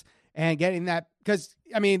fans and getting that. Because,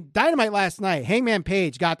 I mean, Dynamite last night, Hangman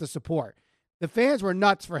Page got the support. The fans were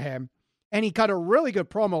nuts for him. And he cut a really good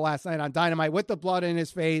promo last night on Dynamite with the blood in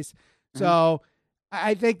his face. Mm-hmm. So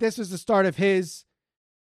I think this is the start of his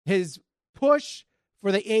push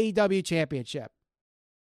for the AEW Championship.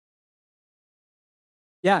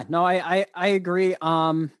 Yeah, no, I agree.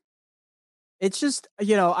 It's just,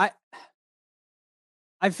 I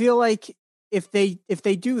feel like if they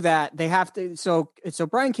do that, they have to. So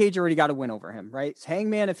Brian Cage already got a win over him, right? It's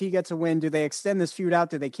Hangman, if he gets a win, do they extend this feud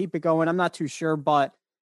out? Do they keep it going? I'm not too sure, but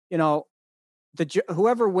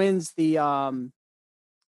whoever wins the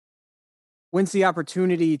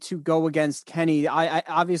opportunity to go against Kenny, I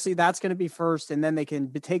obviously that's going to be first, and then they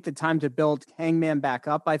can take the time to build Hangman back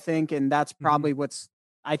up, I think, and that's probably what's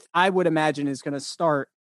I would imagine is going to start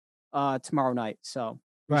tomorrow night. So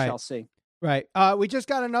we shall see. Right. We just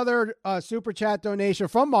got another super chat donation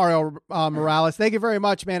from Mario Morales. Thank you very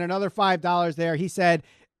much, man. Another $5 there. He said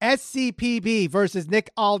SCPB versus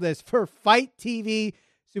Nick Aldis for Fight TV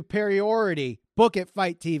superiority. Book it,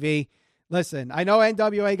 Fight TV. Listen, I know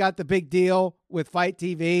NWA got the big deal with Fight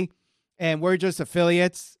TV, and we're just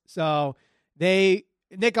affiliates. So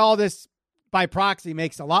Nick Aldis by proxy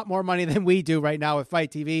makes a lot more money than we do right now with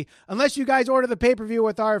Fight TV. Unless you guys order the pay-per-view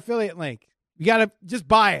with our affiliate link. You got to just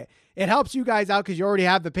buy it. It helps you guys out because you already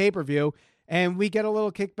have the pay-per-view, and we get a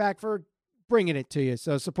little kickback for bringing it to you.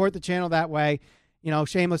 So support the channel that way.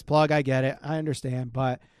 Shameless plug. I get it. I understand.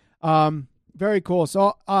 But very cool.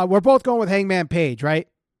 So we're both going with Hangman Page, right?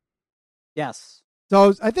 Yes.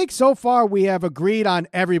 So I think so far we have agreed on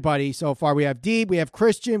everybody so far. We have Deeb, we have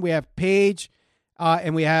Christian, we have Page,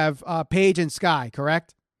 and we have Page and Sky,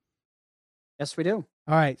 correct? Yes, we do.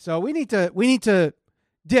 All right. So we need to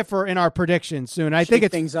differ in our predictions soon. I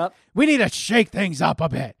think things up. We need to shake things up a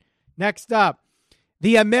bit. Next up,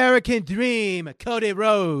 the American Dream, Cody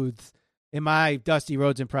Rhodes, in my Dusty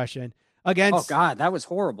Rhodes impression. Oh God, that was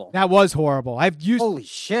horrible. That was horrible. Holy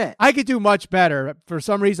shit. I could do much better. For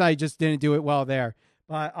some reason, I just didn't do it well there.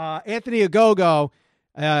 But Anthony Ogogo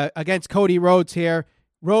against Cody Rhodes here.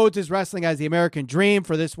 Rhodes is wrestling as the American Dream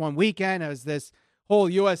for this one weekend as this whole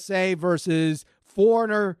USA versus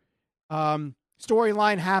foreigner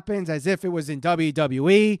storyline happens as if it was in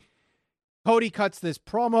WWE. Cody cuts this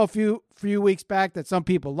promo a few weeks back that some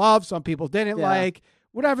people love, some people didn't like.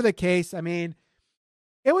 Whatever the case, I mean,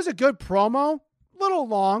 it was a good promo, a little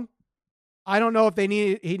long. I don't know if he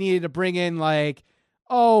needed to bring in the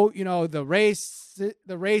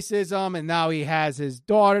racism, and now he has his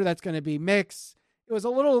daughter that's going to be mixed. It was a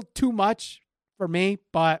little too much for me,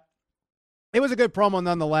 but it was a good promo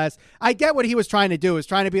nonetheless. I get what he was trying to do. He was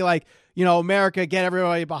trying to be like, America, get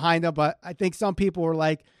everybody behind him, but I think some people were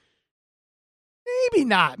like, maybe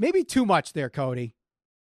not. Maybe too much there, Cody.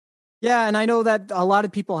 Yeah, and I know that a lot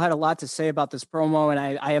of people had a lot to say about this promo,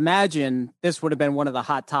 and I imagine this would have been one of the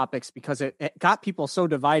hot topics because it got people so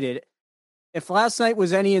divided. If last night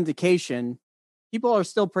was any indication, people are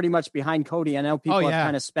still pretty much behind Cody. I know people have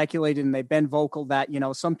kind of speculated, and they've been vocal that,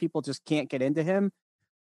 some people just can't get into him.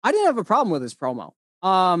 I didn't have a problem with this promo.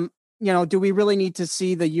 Do we really need to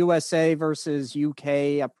see the USA versus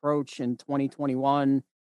UK approach in 2021?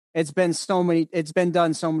 It's been done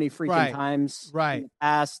so many freaking times in the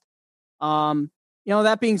past.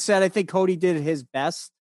 That being said, I think Cody did his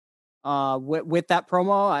best with that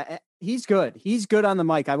promo. He's good. He's good on the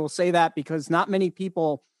mic. I will say that because not many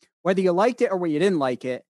people, whether you liked it or whether you didn't like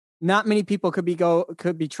it, not many people could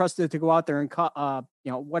be trusted to go out there and cut,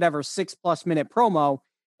 whatever 6+ minute promo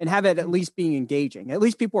and have it at least being engaging. At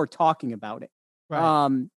least people are talking about it.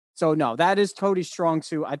 Right. So no, that is Cody's strong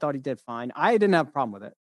suit. I thought he did fine. I didn't have a problem with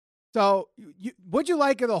it. So, what'd you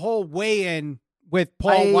like of the whole weigh-in with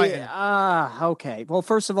Paul White? Okay. Well,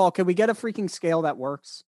 first of all, can we get a freaking scale that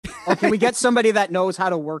works? Or can we get somebody that knows how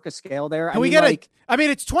to work a scale there?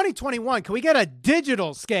 It's 2021. Can we get a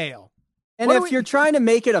digital scale? And if you're trying to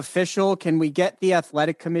make it official, can we get the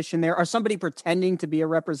athletic commission there or somebody pretending to be a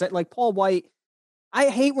representative like Paul White? I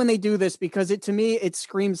hate when they do this because to me, it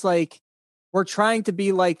screams like we're trying to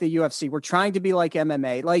be like the UFC. We're trying to be like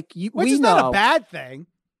MMA. Which is not a bad thing.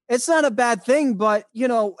 It's not a bad thing, but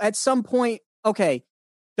at some point, okay,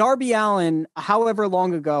 Darby Allin, however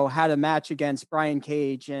long ago, had a match against Brian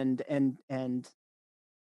Cage, and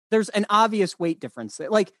there's an obvious weight difference.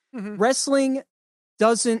 Like wrestling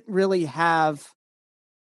doesn't really have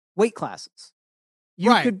weight classes.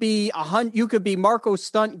 You could be you could be Marco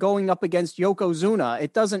Stunt going up against Yokozuna.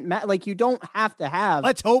 It doesn't matter. Like you don't have to have.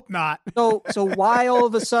 Let's hope not. So why all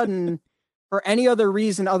of a sudden, for any other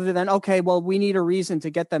reason other than okay, well, we need a reason to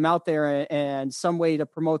get them out there and some way to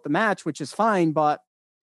promote the match, which is fine, but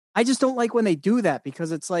I just don't like when they do that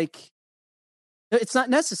because it's like it's not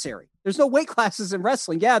necessary. There's no weight classes in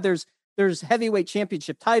wrestling. Yeah, there's heavyweight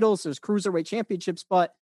championship titles, there's cruiserweight championships,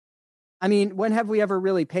 but I mean, when have we ever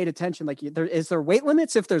really paid attention? Like, is there weight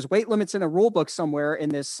limits? If there's weight limits in a rule book somewhere in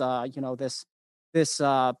this, this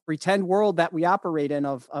pretend world that we operate in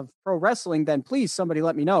of pro wrestling, then please somebody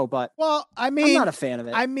let me know. But I'm not a fan of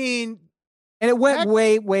it. And it went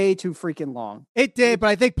way too freaking long. It did, but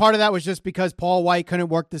I think part of that was just because Paul White couldn't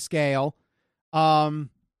work the scale. I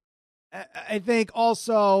think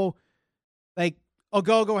also, like,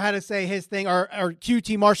 Ogogo had to say his thing, or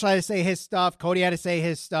QT Marshall had to say his stuff. Cody had to say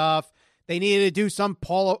his stuff. They needed to do some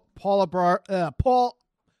pull apart. Jeez.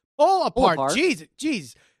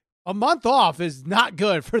 A month off is not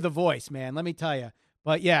good for the voice, man. Let me tell you.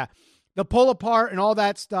 But yeah, the pull apart and all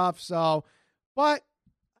that stuff. So, but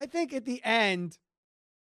I think at the end,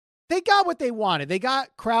 they got what they wanted. They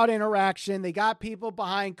got crowd interaction. They got people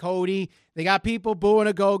behind Cody. They got people booing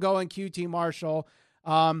Ogogo and QT Marshall.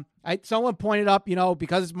 Someone pointed up,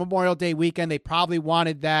 because it's Memorial Day weekend, they probably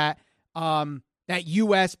wanted that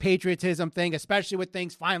U.S. patriotism thing, especially with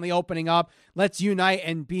things finally opening up. Let's unite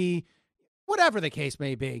and be whatever the case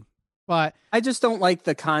may be. But I just don't like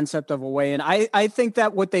the concept of a weigh-in. I think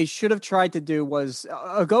that what they should have tried to do was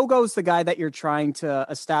Ogogo's the guy that you're trying to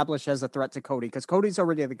establish as a threat to Cody, because Cody's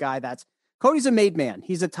already the guy Cody's a made man.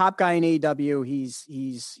 He's a top guy in AEW.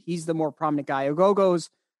 He's the more prominent guy. Ogogo's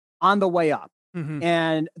on the way up. Mm-hmm.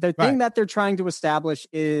 And the thing that they're trying to establish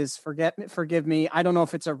is forgive me. I don't know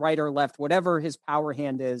if it's a right or left, whatever his power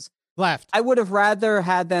hand is. Left. I would have rather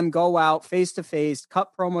had them go out face to face,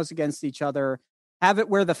 cut promos against each other, have it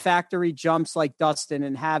where the factory jumps like Dustin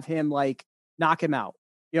and have him like knock him out.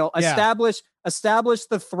 Establish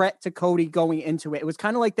the threat to Cody going into it. It was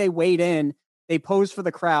kind of like they weighed in, they posed for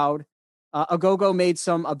the crowd. Ogogo made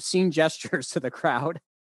some obscene gestures to the crowd,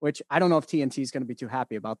 which I don't know if TNT is going to be too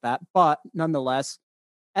happy about that. But nonetheless,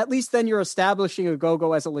 at least then you're establishing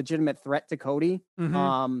Ogogo as a legitimate threat to Cody.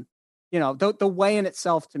 Mm-hmm. The weigh-in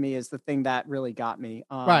itself to me is the thing that really got me.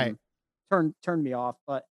 Turned me off.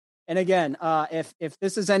 But and again, if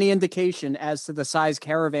this is any indication as to the size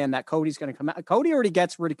caravan that Cody's going to come out, Cody already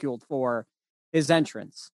gets ridiculed for his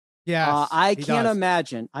entrance. Yeah, I can't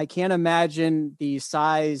imagine the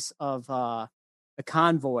size of the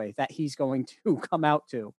convoy that he's going to come out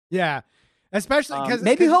to. Yeah, especially because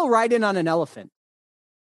maybe he'll ride in on an elephant.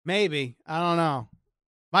 Maybe, I don't know.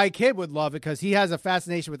 My kid would love it because he has a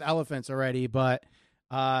fascination with elephants already. But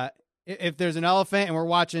if there's an elephant and we're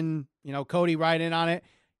watching, Cody ride in on it,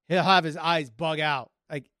 he'll have his eyes bug out.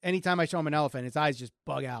 Like anytime I show him an elephant, his eyes just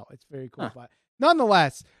bug out. It's very cool. Huh. But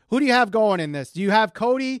nonetheless, who do you have going in this? Do you have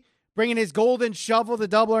Cody bringing his golden shovel to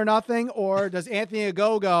Double or Nothing, or does Anthony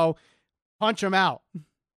Ogogo punch him out?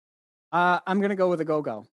 I'm going to go with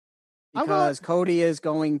Ogogo. Because Cody is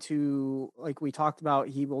going to, like we talked about,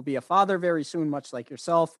 he will be a father very soon, much like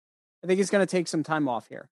yourself. I think he's going to take some time off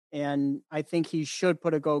here. And I think he should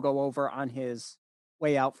put Ogogo over on his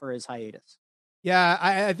way out for his hiatus. Yeah,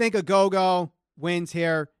 I think Ogogo wins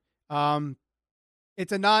here.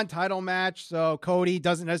 It's a non-title match, so Cody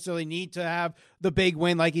doesn't necessarily need to have the big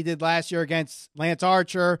win like he did last year against Lance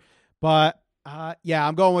Archer. But,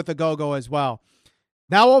 I'm going with Ogogo as well.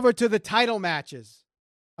 Now over to the title matches.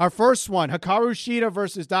 Our first one, Hikaru Shida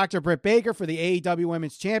versus Dr. Britt Baker for the AEW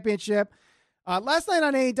Women's Championship. Last night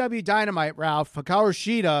on AEW Dynamite, Ralph, Hikaru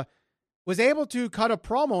Shida was able to cut a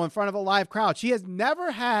promo in front of a live crowd. She has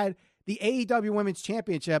never had the AEW Women's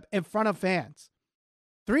Championship in front of fans.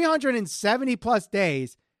 370 plus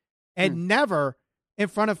days and never in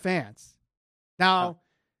front of fans. Now,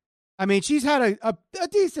 I mean, she's had a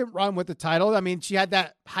decent run with the title. I mean, she had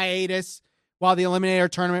that hiatus while the Eliminator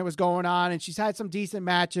tournament was going on, and she's had some decent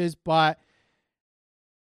matches, but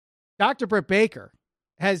Dr. Britt Baker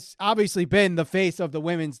has obviously been the face of the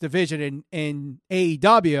women's division in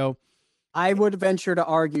AEW. I would venture to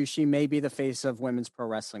argue she may be the face of women's pro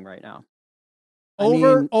wrestling right now.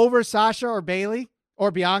 Over Sasha or Bayley or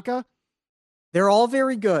Bianca? They're all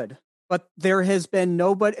very good, but there has been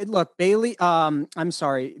nobody. Look, Bayley, I'm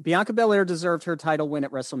sorry. Bianca Belair deserved her title win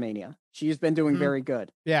at WrestleMania. She has been doing very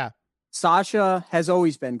good. Yeah. Sasha has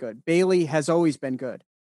always been good. Bayley has always been good.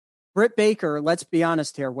 Britt Baker, let's be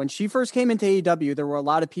honest here. When she first came into AEW, there were a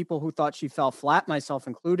lot of people who thought she fell flat, myself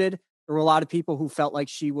included. There were a lot of people who felt like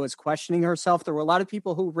she was questioning herself. There were a lot of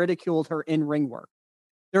people who ridiculed her in-ring work.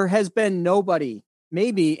 There has been nobody,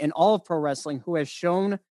 maybe in all of pro wrestling, who has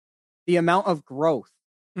shown the amount of growth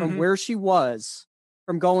from where she was,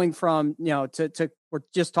 from going from, to we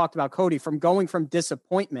just talked about Cody, from going from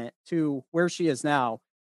disappointment to where she is now.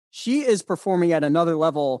 She is performing at another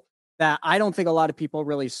level that I don't think a lot of people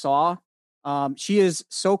really saw. She is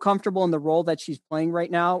so comfortable in the role that she's playing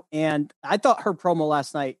right now. And I thought her promo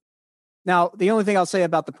last night. Now, the only thing I'll say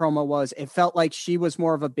about the promo was it felt like she was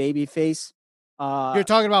more of a baby face. You're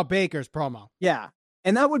talking about Baker's promo. Yeah.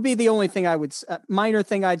 And that would be the only thing minor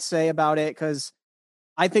thing I'd say about it, because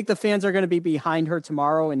I think the fans are going to be behind her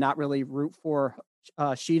tomorrow and not really root for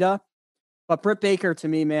Shida. But Britt Baker, to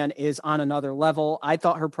me, man, is on another level. I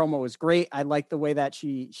thought her promo was great. I liked the way that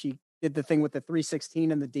she did the thing with the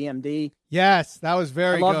 316 and the DMD. Yes, that was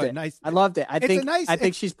very good. Nice. I loved it. I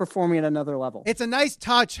think she's performing at another level. It's a nice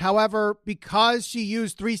touch. However, because she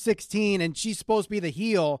used 316 and she's supposed to be the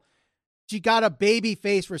heel, she got a baby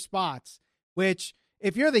face response, which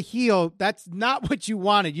if you're the heel, that's not what you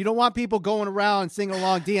wanted. You don't want people going around singing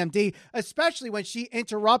along DMD, especially when she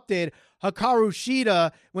interrupted Hikaru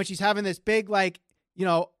Shida when she's having this big, I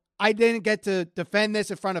didn't get to defend this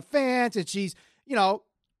in front of fans. And she's,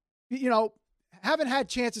 haven't had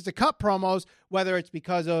chances to cut promos, whether it's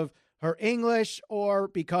because of her English or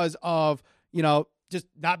because of, just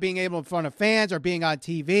not being able in front of fans or being on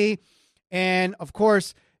TV. And of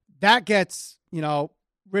course that gets,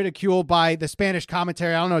 ridiculed by the Spanish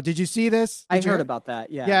commentary. I don't know. Did you see this? I heard about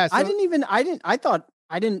that. Yeah. Yeah. So, I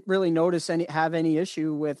didn't really notice have any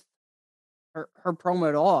issue with her promo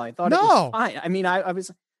at all. I thought it was fine. I mean, I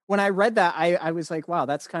was, when I read that, I was like, wow,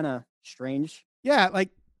 that's kind of strange. Yeah.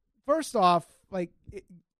 First off,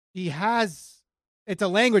 it's a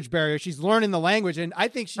language barrier. She's learning the language. And I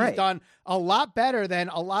think she's done a lot better than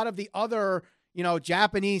a lot of the other,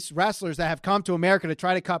 Japanese wrestlers that have come to America to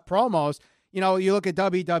try to cut promos. You look at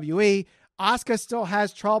WWE, Asuka still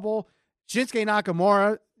has trouble. Shinsuke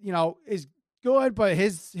Nakamura, is good, but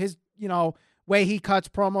his way he cuts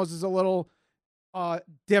promos is a little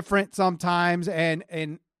different sometimes. And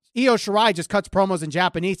Io Shirai just cuts promos in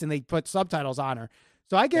Japanese and they put subtitles on her.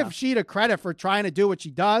 So I give Shida credit for trying to do what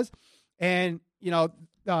she does. And,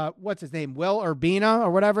 what's his name? Will Urbina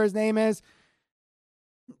or whatever his name is.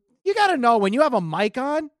 You got to know when you have a mic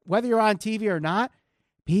on, whether you're on TV or not,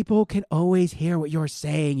 people can always hear what you're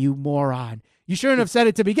saying, you moron. You shouldn't have said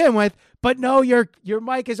it to begin with, but no, your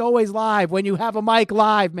mic is always live when you have a mic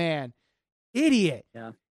live, man. Idiot.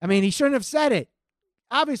 Yeah. I mean, he shouldn't have said it.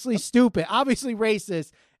 Obviously stupid, obviously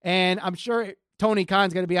racist. And I'm sure Tony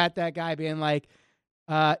Khan's going to be at that guy being like,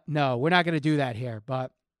 no, we're not going to do that here.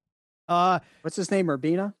 But what's his name?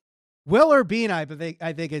 Urbina? Will Urbina,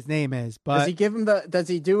 I think his name is. But does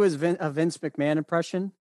he do his Vince McMahon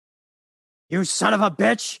impression? You son of a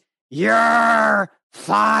bitch, you're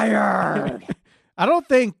fired. I don't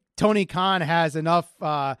think Tony Khan has enough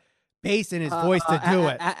bass in his voice to do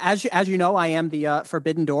it. As you know, I am the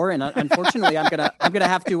forbidden door, and unfortunately, I'm gonna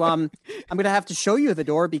have to show you the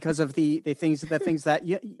door because of the things that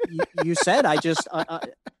you said. I just settle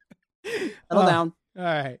down. All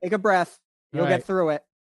right, take a breath. You'll get through it.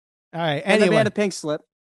 All right. And the man a pink slip.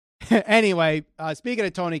 Anyway, speaking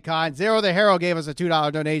of Tony Khan, Zero the Hero gave us a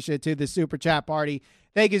 $2 donation to the Super Chat Party.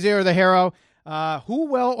 Thank you, Zero the Hero. Who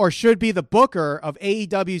will or should be the booker of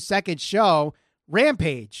AEW's second show,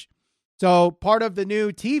 Rampage? So part of the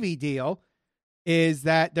new TV deal is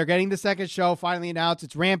that they're getting the second show finally announced.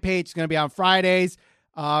 It's Rampage. It's going to be on Fridays,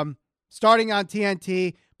 starting on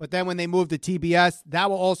TNT. But then when they move to TBS,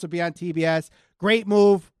 that will also be on TBS. Great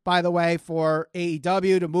move, by the way, for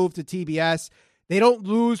AEW to move to TBS. They don't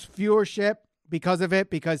lose viewership because of it,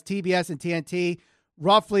 because TBS and TNT,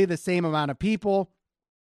 roughly the same amount of people.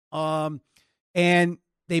 And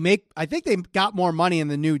I think they got more money in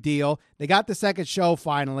the new deal. They got the second show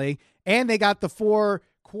finally, and they got the 4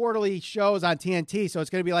 quarterly shows on TNT. So it's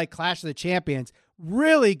going to be like Clash of the Champions.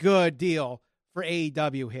 really good deal for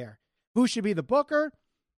AEW here. Who should be the booker?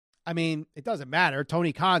 I mean, it doesn't matter.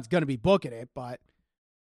 Tony Khan's going to be booking it, but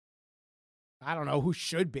I don't know who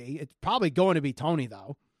should be. It's probably going to be Tony,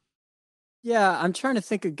 though. Yeah, I'm trying to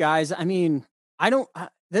think of guys. I mean,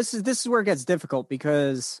 this is where it gets difficult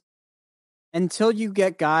because until you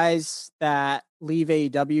get guys that leave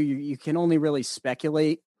AEW, you can only really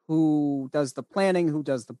speculate who does the planning, who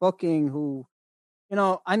does the booking, who,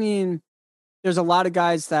 I mean, there's a lot of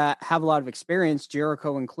guys that have a lot of experience,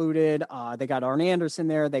 Jericho included. They got Arn Anderson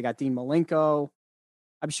there. They got Dean Malenko.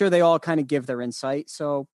 I'm sure they all kind of give their insight.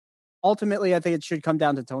 So ultimately, I think it should come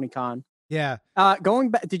down to Tony Khan. Yeah. Going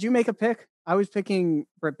back, did you make a pick? I was picking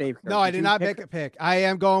Britt Baker. No, I did not make a pick. I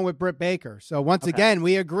am going with Britt Baker. So once again,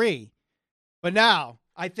 we agree. But now,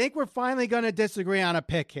 I think we're finally going to disagree on a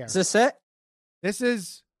pick here. Is this it?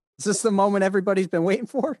 Is this the moment everybody's been waiting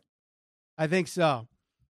for? I think so.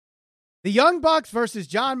 The Young Bucks versus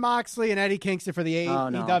Jon Moxley and Eddie Kingston for the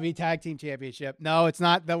AEW Tag Team Championship. No, it's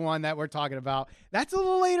not the one that we're talking about. That's a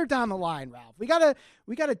little later down the line, Ralph. We gotta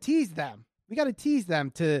tease them. We gotta tease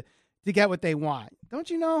them to get what they want.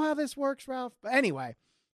 Don't you know how this works, Ralph? But anyway,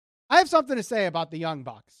 I have something to say about the Young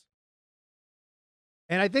Bucks.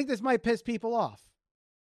 And I think this might piss people off.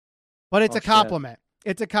 But it's a compliment.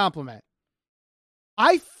 Shit. It's a compliment.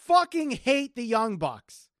 I fucking hate the Young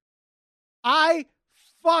Bucks. I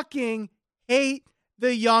fucking hate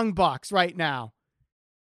the Young Bucks right now.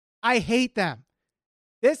 I hate them.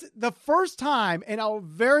 This the first time in a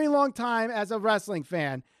very long time as a wrestling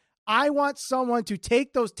fan, I want someone to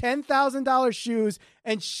take those $10,000 shoes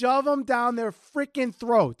and shove them down their freaking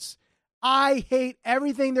throats. I hate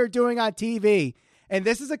everything they're doing on TV. And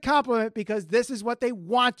this is a compliment because this is what they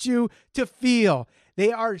want you to feel.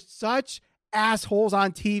 They are such assholes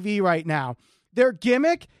on TV right now. Their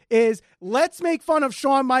gimmick is let's make fun of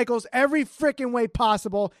Shawn Michaels every freaking way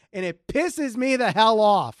possible, and it pisses me the hell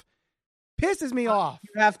off. Pisses me off.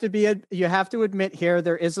 You have to admit here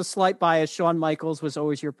there is a slight bias. Shawn Michaels was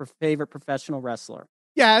always your favorite professional wrestler.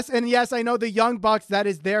 Yes, and yes, I know the Young Bucks, that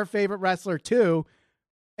is their favorite wrestler too.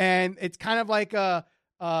 And it's kind of like a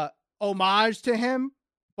homage to him,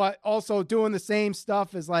 but also doing the same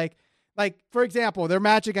stuff as like for example, their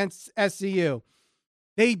match against SCU.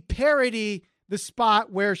 They parody the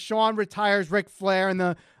spot where Shawn retires Ric Flair and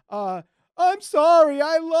the I'm sorry,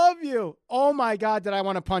 I love you. Oh my God, did I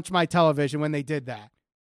want to punch my television when they did that?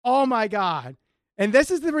 Oh my God. And this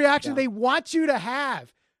is the reaction they want you to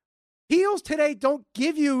have. Heels today don't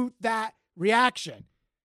give you that reaction.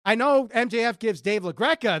 I know MJF gives Dave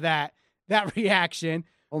LaGreca that reaction.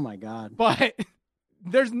 Oh my God. But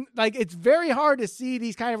there's it's very hard to see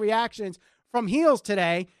these kind of reactions from heels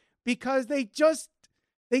today because they just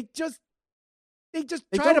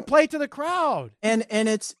try to play to the crowd. And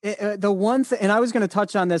it's the one thing, and I was going to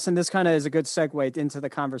touch on this, and this kind of is a good segue into the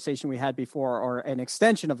conversation we had before, or an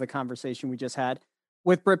extension of the conversation we just had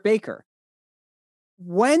with Britt Baker.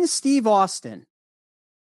 When Steve Austin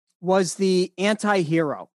was the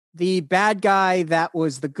anti-hero, the bad guy that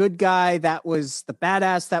was the good guy, that was the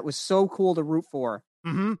badass, that was so cool to root for.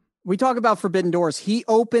 Mm-hmm. We talk about Forbidden Doors. He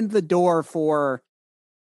opened the door for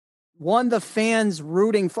the fans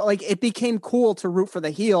rooting for, it became cool to root for the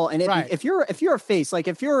heel. And if you're a face,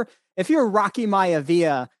 if you're Rocky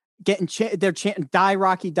Maivia they're chanting die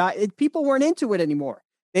Rocky die, people weren't into it anymore.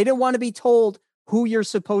 They didn't want to be told who you're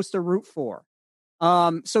supposed to root for.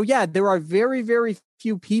 So yeah, there are very, very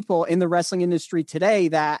few people in the wrestling industry today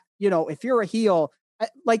that, if you're a heel,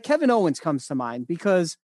 like Kevin Owens comes to mind,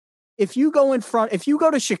 because if you go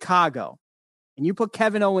to Chicago and you put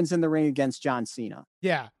Kevin Owens in the ring against John Cena.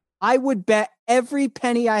 Yeah. I would bet every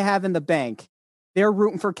penny I have in the bank, they're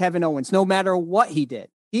rooting for Kevin Owens, no matter what he did.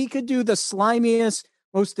 He could do the slimiest,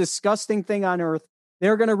 most disgusting thing on earth.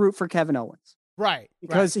 They're going to root for Kevin Owens. Right.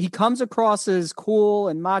 Because he comes across as cool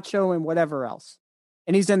and macho and whatever else.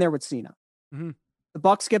 And he's in there with Cena. Mm-hmm. The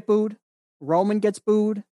Bucks get booed. Roman gets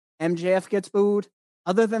booed. MJF gets booed.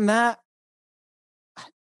 Other than that,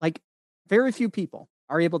 very few people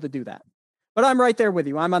are able to do that. But I'm right there with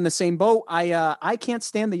you. I'm on the same boat. I can't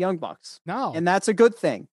stand the Young Bucks. No. And that's a good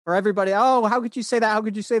thing for everybody. Oh, how could you say that? How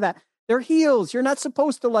could you say that? They're heels. You're not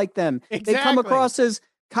supposed to like them. Exactly. They come across as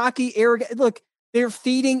cocky, arrogant. Look, they're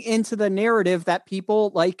feeding into the narrative that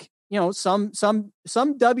people some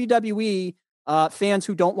WWE fans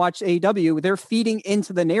who don't watch AEW, they're feeding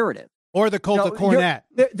into the narrative. Or the cult of Cornette.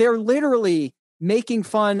 They're literally making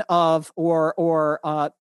fun of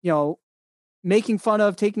making fun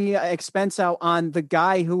of, taking expense out on the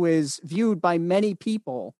guy who is viewed by many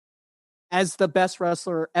people as the best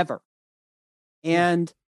wrestler ever.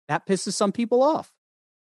 And that pisses some people off.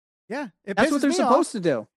 Yeah, that's what they're supposed to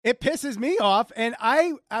do. It pisses me off, and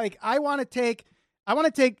I want to take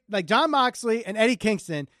like Jon Moxley and Eddie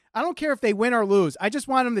Kingston. I don't care if they win or lose. I just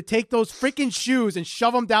want them to take those freaking shoes and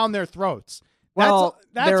shove them down their throats. Well,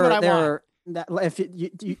 that's what I want. If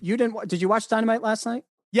you didn't, did you watch Dynamite last night?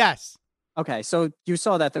 Yes. Okay, so you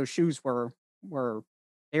saw that those shoes were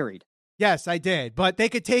buried. Yes, I did. But they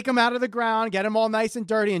could take them out of the ground, get them all nice and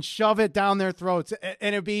dirty, and shove it down their throats, and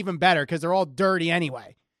it'd be even better because they're all dirty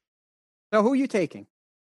anyway. So who are you taking?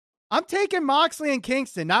 I'm taking Moxley and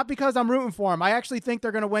Kingston, not because I'm rooting for them. I actually think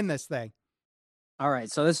they're going to win this thing. All right,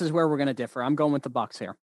 so this is where we're going to differ. I'm going with the Bucks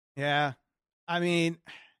here. Yeah. I mean,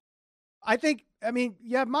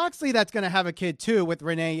 you have Moxley that's going to have a kid too with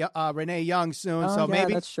Renee Young soon. So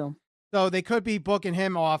maybe that's true. So they could be booking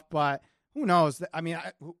him off, but who knows? I mean,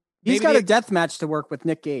 he's got a death match to work with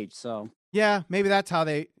Nick Gage. So yeah, maybe that's how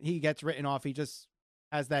he gets written off. He just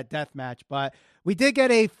has that death match. But we did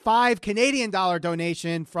get a $5 Canadian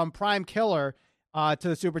donation from Prime Killer to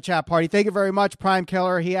the Super Chat Party. Thank you very much, Prime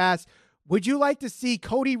Killer. He asked, would you like to see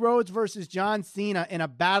Cody Rhodes versus John Cena in a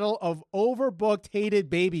battle of overbooked, hated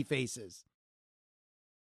baby faces?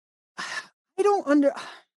 I don't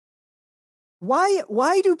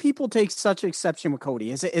why do people take such exception with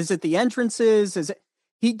Cody? Is it the entrances? Is it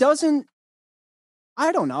he doesn't?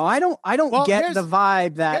 I don't know. I don't get the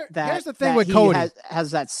vibe that here's the thing that with he Cody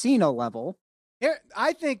has that Cena level.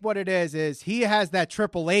 I think what it is he has that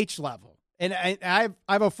Triple H level, and I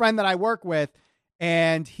have a friend that I work with,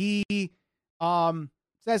 and he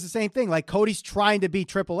says the same thing. Like Cody's trying to be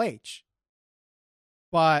Triple H,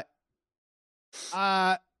 but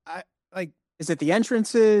is it the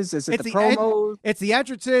entrances? Is it the promos? It's the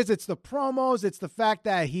entrances. It's the promos. It's the fact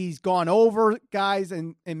that he's gone over guys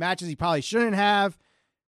in matches he probably shouldn't have.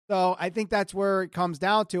 So I think that's where it comes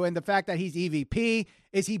down to. And the fact that he's EVP,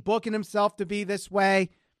 is he booking himself to be this way?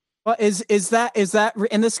 Well, is that,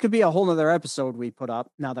 and this could be a whole nother episode we put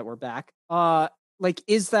up now that we're back.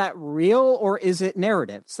 Is that real or is it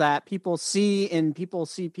narratives that people see and people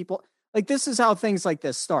see people? Like, this is how things like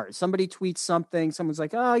this start. Somebody tweets something. Someone's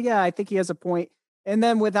like, oh, yeah, I think he has a point. And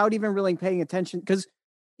then without even really paying attention, because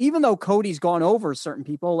even though Cody's gone over certain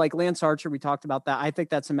people, like Lance Archer, we talked about that. I think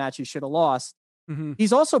that's a match he should have lost. Mm-hmm.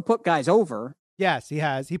 He's also put guys over. Yes, he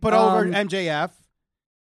has. He put over MJF.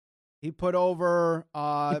 He put over...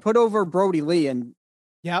 Brody Lee. And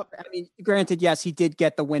yep. I mean, granted, yes, he did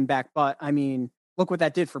get the win back. But, I mean, look what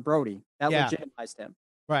that did for Brody. That legitimized him.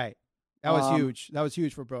 Right. That was huge. That was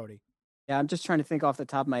huge for Brody. Yeah, I'm just trying to think off the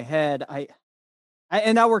top of my head.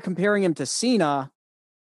 And now we're comparing him to Cena.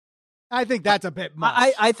 I think that's a bit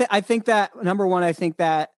much. I think that, number one, I think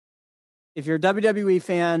that if you're a WWE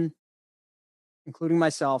fan, including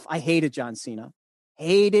myself, I hated John Cena.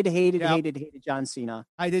 Hated John Cena.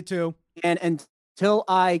 I did too. And until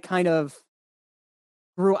I kind of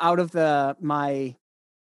grew out of my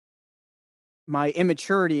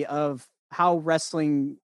immaturity of how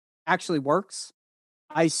wrestling actually works,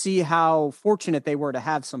 I see how fortunate they were to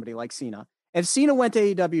have somebody like Cena. If Cena went to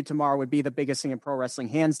AEW tomorrow, it would be the biggest thing in pro wrestling,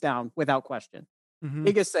 hands down, without question. Mm-hmm.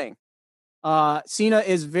 Biggest thing. Cena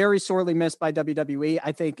is very sorely missed by WWE.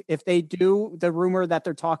 I think if they do the rumor that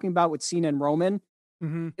they're talking about with Cena and Roman,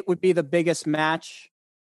 mm-hmm. it would be the biggest match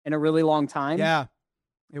in a really long time. Yeah,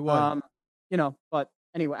 it would. But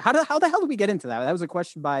anyway, how the hell did we get into that? That was a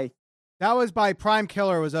question by... That was by Prime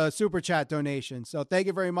Killer. It was a super chat donation. So thank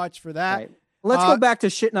you very much for that. Right. Let's go back to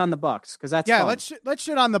shitting on the Bucks, because that's fun. Let's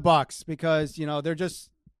shit on the Bucks because they're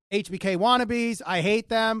just HBK wannabes. I hate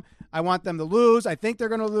them. I want them to lose. I think they're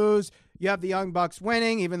going to lose. You have the Young Bucks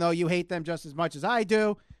winning, even though you hate them just as much as I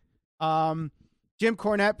do. Jim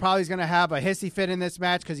Cornette probably is going to have a hissy fit in this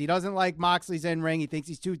match because he doesn't like Moxley's in ring. He thinks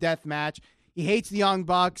he's too death match. He hates the Young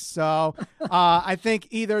Bucks. So I think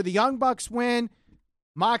either the Young Bucks win,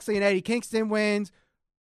 Moxley and Eddie Kingston wins,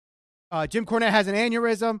 Jim Cornette has an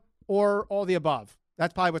aneurysm, or all the above.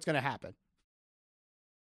 That's probably what's going to happen.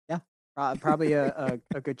 Yeah, probably a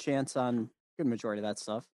good chance on a good majority of that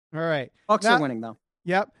stuff. All right. Bucks are winning, though.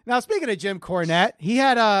 Yep. Now, speaking of Jim Cornette, he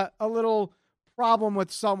had a little problem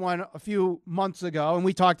with someone a few months ago, and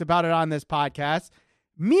we talked about it on this podcast.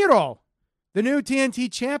 Miro, the new TNT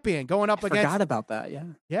champion, going up against... forgot about that, yeah.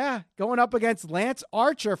 Yeah, going up against Lance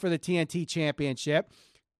Archer for the TNT championship.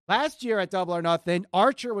 Last year at Double or Nothing,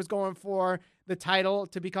 Archer was going for the title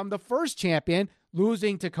to become the first champion,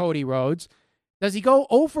 losing to Cody Rhodes. Does he go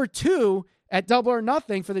 0-2 at Double or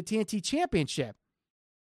Nothing for the TNT championship?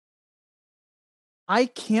 I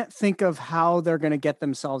can't think of how they're going to get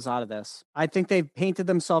themselves out of this. I think they've painted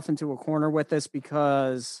themselves into a corner with this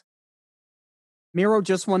because Miro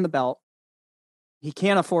just won the belt. He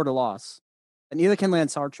can't afford a loss, and neither can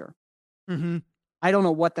Lance Archer. Mm-hmm. I don't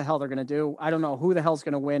know what the hell they're going to do. I don't know who the hell's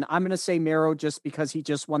going to win. I'm going to say Miro just because he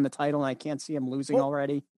just won the title and I can't see him losing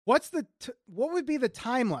already. What would be the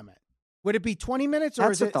time limit? Would it be 20 minutes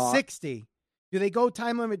or is it 60? Do they go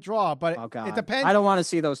time limit draw? But it depends. I don't want to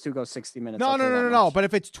see those two go 60 minutes. No. But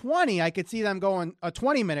if it's 20, I could see them going a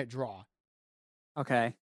 20-minute draw.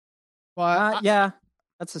 Okay. But yeah,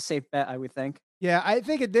 that's a safe bet, I would think. Yeah, I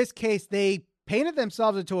think in this case, they painted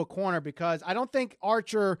themselves into a corner because I don't think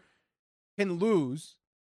Archer can lose.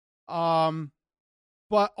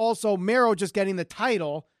 But also Miro just getting the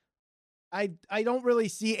title. I don't really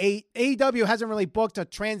see AEW hasn't really booked a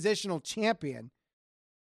transitional champion,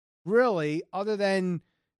 really, other than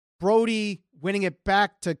Brody winning it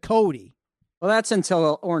back to Cody. Well, that's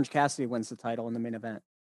until Orange Cassidy wins the title in the main event.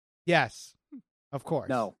 Yes, of course.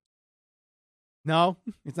 No,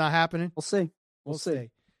 it's not happening. We'll see. We'll see.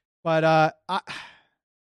 But I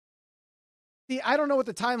don't know what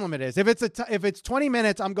the time limit is. If it's 20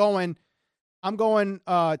 minutes, I'm going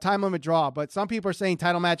time limit draw. But some people are saying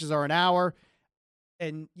title matches are an hour,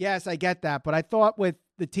 and yes, I get that. But I thought with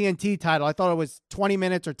the TNT title, I thought it was 20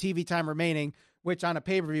 minutes or TV time remaining, which on a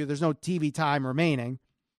pay-per-view there's no TV time remaining.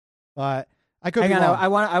 But I could be wrong. I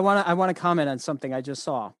want to comment on something I just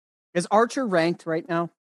saw. Is Archer ranked right now?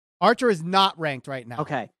 Archer is not ranked right now.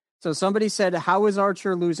 Okay. So somebody said, how is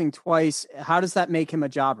Archer losing twice? How does that make him a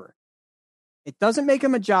jobber? It doesn't make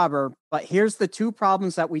him a jobber, but here's the two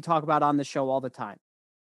problems that we talk about on the show all the time.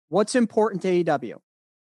 What's important to AEW?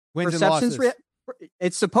 Wins and losses.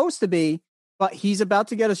 It's supposed to be, but he's about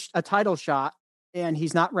to get a title shot, and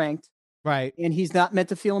he's not ranked. Right. And he's not meant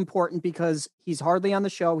to feel important because he's hardly on the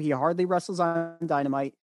show. He hardly wrestles on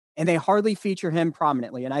Dynamite, and they hardly feature him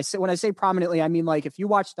prominently. And when I say prominently, I mean, like, if you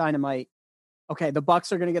watch Dynamite, okay, the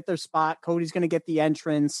Bucks are going to get their spot. Cody's going to get the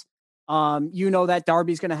entrance. That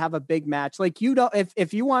Darby's going to have a big match. Like, if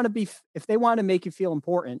they want to make you feel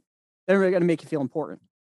important, they're going to make you feel important.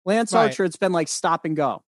 Lance Archer, it's been like stop and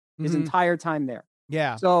go his entire time there.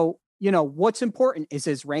 Yeah. So, what's important? Is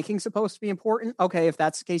his ranking supposed to be important? Okay. If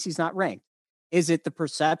that's the case, he's not ranked. Is it the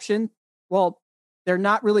perception? Well, they're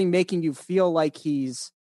not really making you feel like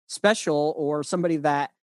he's special or somebody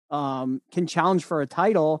that, can challenge for a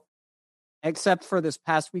title, except for this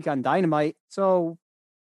past week on Dynamite. So,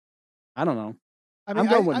 I don't know. I'm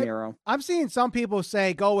going with Miro. I'm seeing some people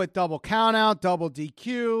say go with double count out, double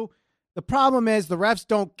DQ. The problem is the refs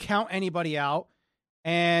don't count anybody out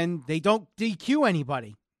and they don't DQ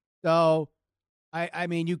anybody. So, I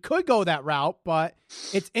mean, you could go that route, but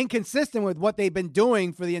it's inconsistent with what they've been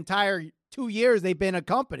doing for the entire 2 years they've been a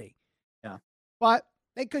company. Yeah. But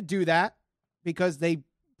they could do that because they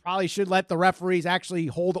probably should let the referees actually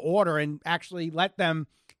hold order and actually let them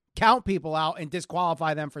count people out and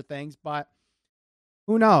disqualify them for things, but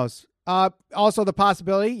who knows? Also the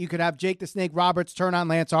possibility you could have Jake the Snake Roberts turn on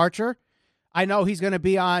Lance Archer. I know he's going to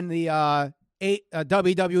be on the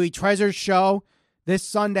WWE Treasures show this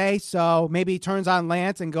Sunday, so maybe he turns on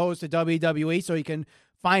Lance and goes to WWE so he can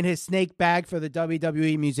find his snake bag for the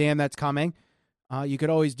WWE museum that's coming. You could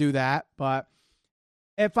always do that, but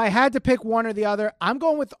if I had to pick one or the other, I'm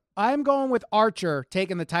going with Archer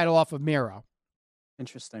taking the title off of Miro.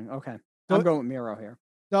 Interesting. Okay. I'm going with Miro here.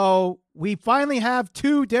 So we finally have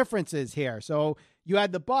two differences here. So you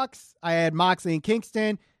had the Bucks. I had Moxley and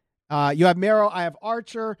Kingston. You have Miro. I have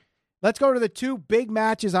Archer. Let's go to the two big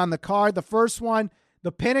matches on the card. The first one,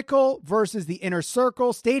 the Pinnacle versus the Inner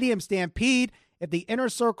Circle. Stadium Stampede. If the Inner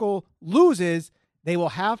Circle loses, they will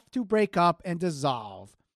have to break up and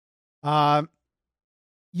dissolve.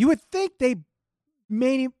 You would think they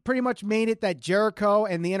pretty much made it that Jericho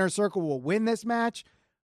and the Inner Circle will win this match,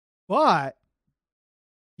 but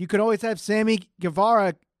you could always have Sammy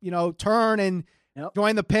Guevara, turn and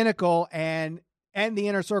join the Pinnacle and end the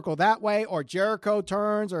Inner Circle that way, or Jericho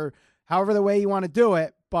turns, or however the way you want to do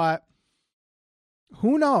it. But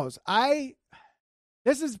who knows? I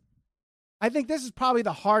think this is probably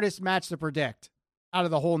the hardest match to predict out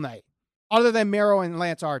of the whole night, other than Miro and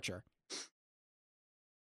Lance Archer.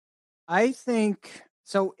 I think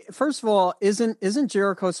so. First of all, isn't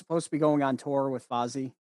Jericho supposed to be going on tour with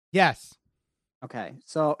Fozzy? Yes. Okay.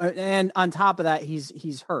 So, and on top of that,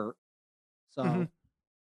 he's hurt. So,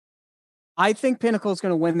 I think Pinnacle is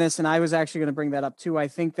going to win this, and I was actually going to bring that up too. I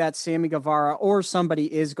think that Sammy Guevara or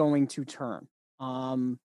somebody is going to turn. I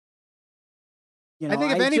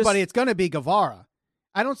think if anybody, it's going to be Guevara.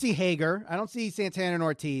 I don't see Hager. I don't see Santana and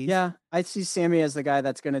Ortiz. Yeah, I see Sammy as the guy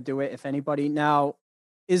that's going to do it. If anybody now.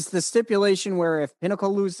 Is the stipulation where if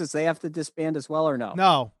Pinnacle loses, they have to disband as well, or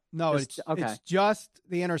no? No, it's just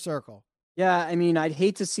the Inner Circle. Yeah, I mean, I'd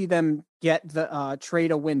hate to see them get the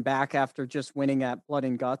trade a win back after just winning at Blood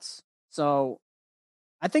and Guts. So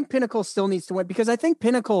I think Pinnacle still needs to win because I think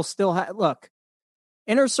Pinnacle still look,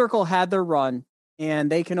 Inner Circle had their run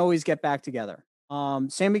and they can always get back together.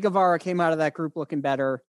 Sammy Guevara came out of that group looking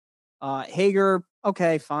better. Hager,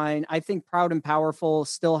 okay, fine. I think Proud and Powerful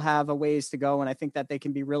still have a ways to go, and I think that they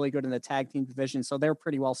can be really good in the tag team division, so they're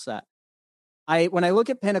pretty well set. When I look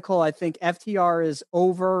at Pinnacle, I think FTR is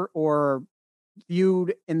over or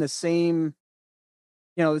viewed in the same,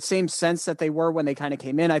 the same sense that they were when they kind of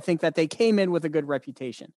came in. I think that they came in with a good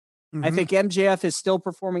reputation. Mm-hmm. I think MJF is still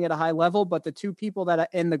performing at a high level, but the two people that are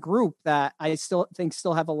in the group that I still think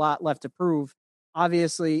still have a lot left to prove,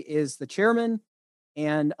 obviously, is the chairman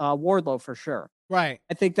and Wardlow for sure. Right.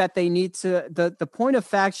 I think that they need to, the point of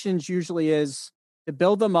factions usually is to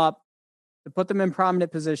build them up, to put them in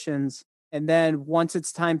prominent positions. And then once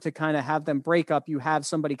it's time to kind of have them break up, you have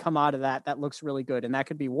somebody come out of that looks really good. And that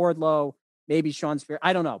could be Wardlow, maybe Sean Spears.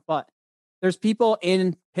 I don't know, but there's people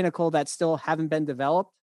in Pinnacle that still haven't been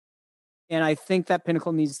developed. And I think that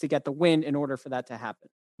Pinnacle needs to get the win in order for that to happen.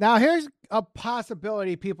 Now, here's a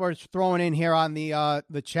possibility people are throwing in here on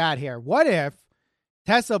the chat here. What if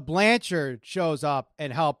Tessa Blanchard shows up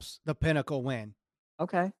and helps the Pinnacle win?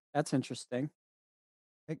 Okay, that's interesting.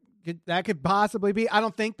 That could possibly be. I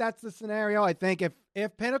don't think that's the scenario. I think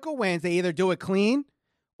if Pinnacle wins, they either do it clean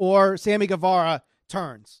or Sammy Guevara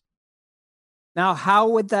turns. Now, how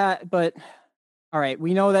would that, but all right,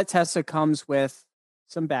 we know that Tessa comes with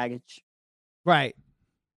some baggage. Right.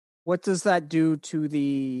 What does that do to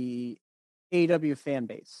the AEW fan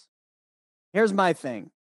base? Here's my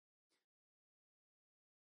thing.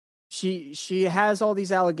 She has all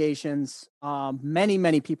these allegations.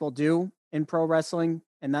 Many people do in pro wrestling,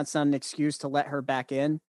 and that's not an excuse to let her back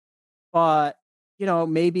in. But,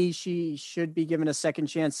 maybe she should be given a second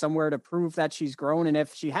chance somewhere to prove that she's grown. And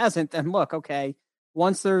if she hasn't, then look, okay,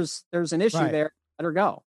 once there's an issue there, let her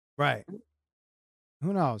go. Right.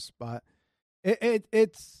 Who knows? But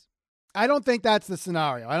it's I don't think that's the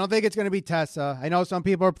scenario. I don't think it's going to be Tessa. I know some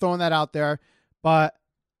people are throwing that out there, but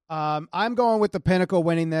I'm going with the Pinnacle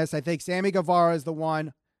winning this. I think Sammy Guevara is the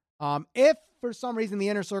one. If for some reason the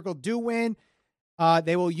Inner Circle do win,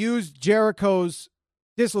 they will use Jericho's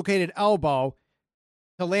dislocated elbow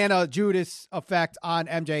to land a Judas effect on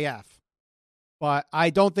MJF. But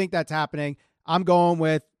I don't think that's happening. I'm going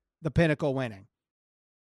with the Pinnacle winning.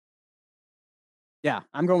 Yeah,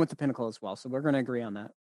 I'm going with the Pinnacle as well. So we're going to agree on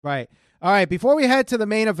that. Right. All right. Before we head to the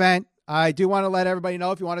main event, I do want to let everybody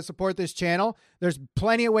know if you want to support this channel, there's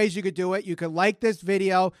plenty of ways you could do it. You could like this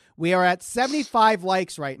video. We are at 75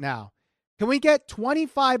 likes right now. Can we get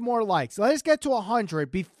 25 more likes? Let us get to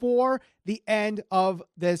 100 before the end of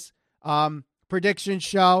this prediction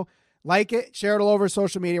show. Like it, share it all over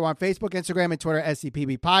social media. We're on Facebook, Instagram, and Twitter,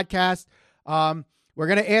 SCPB Podcast. We're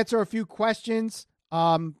going to answer a few questions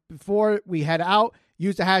before we head out.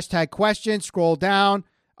 Use the hashtag question, scroll down,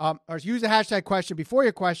 or use the hashtag question before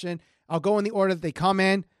your question. I'll go in the order that they come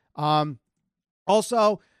in.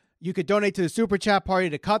 Also, you could donate to the Super Chat Party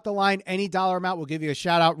to cut the line. Any dollar amount, we'll give you a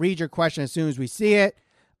shout out. Read your question as soon as we see it.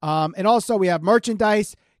 And also, we have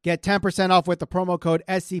merchandise. Get 10% off with the promo code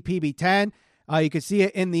SCPB10. You can see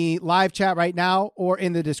it in the live chat right now or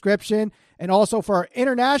in the description. And also for our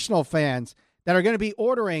international fans that are going to be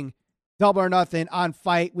ordering Double or Nothing on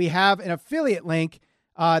Fight, we have an affiliate link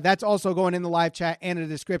that's also going in the live chat and in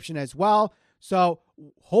the description as well. So,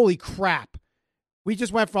 holy crap. We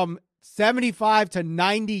just went from 75 to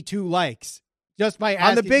 92 likes just by asking.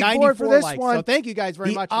 On the big board for this likes. one. So thank you guys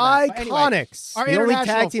very much for that. that. Iconics. Anyway, the only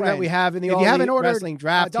tag team that we have in the All Elite Wrestling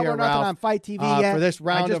Draft Double here, or Nothing Ralph, on Fight TV yet, for this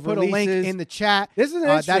round I just of put releases. a link in the chat. This is an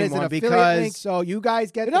that interesting is an one affiliate because link, so you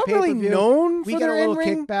guys get they're the not really pay-per-view. known We for get a their little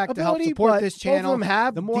in-ring kickback to help ability, support but this both of channel. them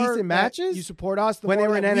have the more decent matches you support us, the when more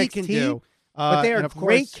they were in that we NXT. can do. But they are and of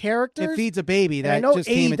great course, characters. It feeds a baby And I that know just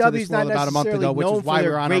came into AEW this is not world about a month necessarily ago, which known is why for we're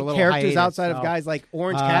their on a great little characters hiatus, outside so. of guys like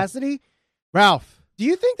Orange Cassidy. Ralph, Do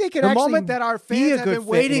you think they could the actually moment that our be fans a have good been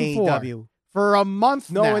waiting fit in AEW? for a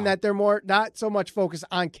month knowing now. that they're not so much focused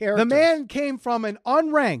on characters. The man came from an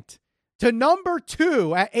unranked to number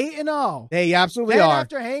 2 at 8-0. They absolutely then are.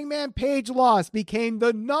 After Hangman Page lost, became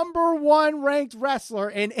the number 1 ranked wrestler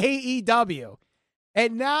in AEW.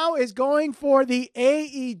 And now is going for the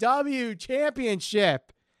AEW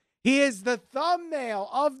championship. He is the thumbnail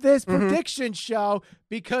of this prediction show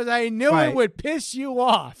because I knew it would piss you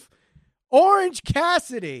off. Orange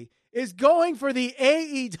Cassidy is going for the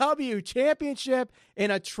AEW championship in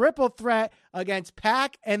a triple threat against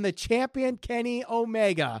Pac and the champion Kenny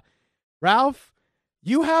Omega. Ralph,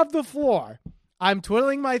 you have the floor. I'm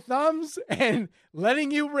twiddling my thumbs and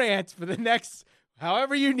letting you rant for the next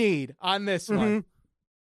however you need on this one.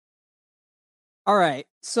 All right.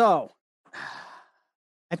 So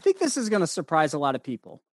I think this is going to surprise a lot of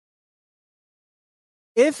people.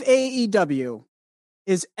 If AEW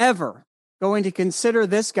is ever going to consider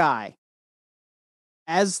this guy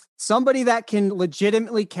as somebody that can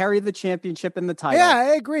legitimately carry the championship and the title. Yeah,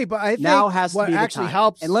 I agree. But I think now has what to be actually time.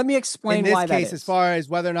 helps, and let me explain in why this that case, is. as far as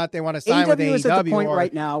whether or not they want to sign with AEW is at the point or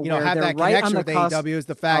right now where have that right connection with AEW, is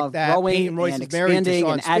the fact that Peyton Royce is married to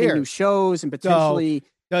Sean and Spears. adding new shows and potentially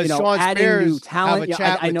Sean adding Spears new talent. have a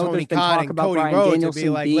chat I know with Tony there's been Khan talk and about Cody Bryan Rhodes Danielson to be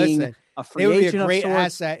like, being listen, a free they would be a agent great of sorts,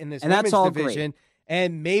 asset in this and that's women's all division. Great.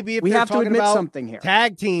 And maybe if we they're have to talking admit about something here.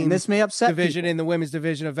 tag team, and this may upset division people. in the women's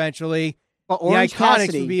division eventually. But the Orange Iconics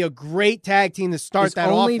Cassidy would be a great tag team to start that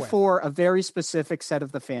only off with. For a very specific set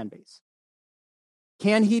of the fan base.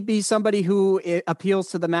 Can he be somebody who appeals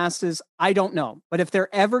to the masses? I don't know. But if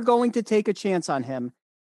they're ever going to take a chance on him,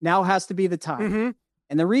 now has to be the time. Mm-hmm.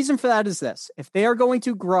 And the reason for that is this. If they are going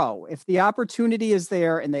to grow, if the opportunity is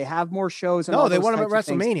there and they have more shows. And they want him at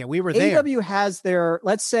WrestleMania. We were there. AEW has their,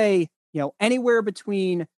 let's say, anywhere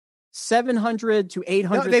between 700 to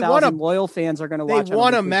 800,000 loyal fans are going to watch. They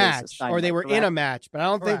won a match, or they were in a match, but I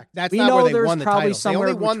don't think that's not where they won the title. Probably somewhere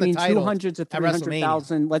they only won between the title 200 to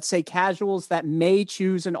 300,000, let's say, casuals that may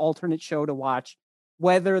choose an alternate show to watch,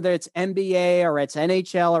 whether it's NBA or it's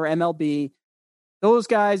NHL or MLB. Those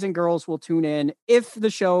guys and girls will tune in if the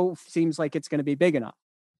show seems like it's going to be big enough.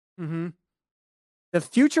 Mm-hmm. The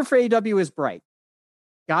future for AEW is bright.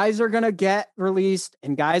 Guys are going to get released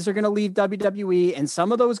and guys are going to leave WWE. And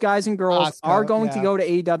some of those guys and girls are going to go to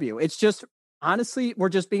AEW. It's just, honestly, we're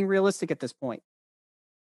just being realistic at this point.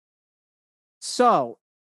 So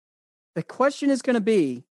the question is going to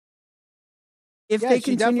be, if they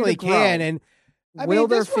continue to grow, and will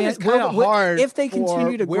their fans if they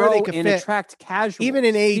continue to grow and attract casuals, even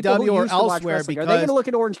in AEW or elsewhere, because are they going to look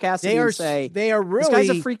at Orange Cassidy and say, they are really, this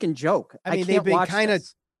guy's a freaking joke? I mean, they've been kind of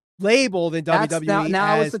labeled in WWE.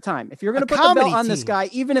 Now is the time. If you're going to put the belt on this guy,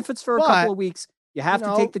 even if it's for a couple of weeks, you have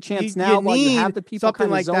to take the chance now while you have the people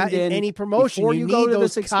something like that in any promotion. Before you go to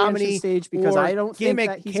those this expansion stage, because I don't think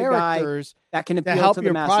that he's a guy that can appeal to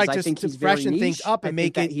the masses. I think he's very niche. Things up and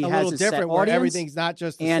make it a little different, where everything's not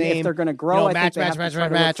just the same. And if they're going to grow, I think they have to try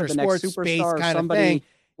to look for the next superstar or somebody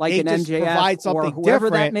like an MJF or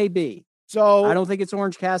whoever that may be. So I don't think it's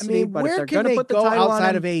Orange Cassidy, but if they're going to put the go title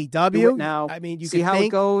outside on of AEW now, I mean, you see can how it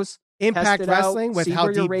goes. Impact Wrestling with how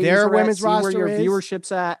deep their women's roster is. Where your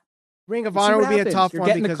viewership's at. Ring of Honor would be a tough one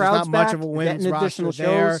because there's not much of a women's roster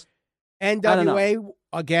there. NWA,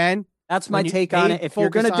 again. That's my take on it. If you're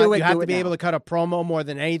going to do it, you have to be able to cut a promo more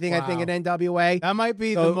than anything, I think, at NWA. That might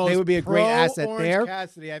be the most. They would be a great asset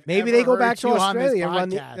there. Maybe they go back to Australia and run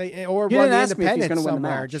the independent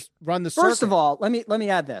somewhere. Just run the circuit. First of all, let me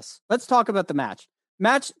add this. Let's talk about the match.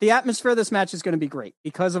 The atmosphere of this match is going to be great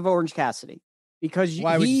because of Orange Cassidy. Because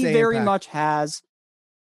he very much has,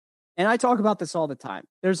 and I talk about this all the time,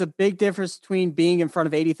 there's a big difference between being in front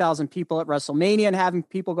of 80,000 people at WrestleMania and having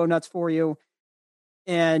people go nuts for you.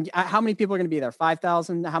 And how many people are going to be there?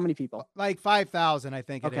 5,000? How many people? Like 5,000, I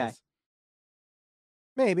think it is.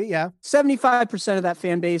 Maybe, yeah. 75% of that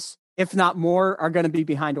fan base, if not more, are going to be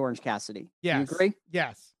behind Orange Cassidy. Yes. You agree?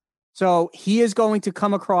 Yes. So he is going to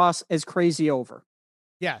come across as crazy over.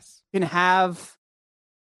 Yes. You can have,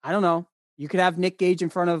 I don't know, you could have Nick Gage in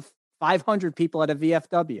front of 500 people at a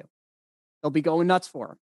VFW. They'll be going nuts for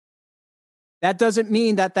him. That doesn't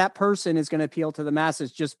mean that person is going to appeal to the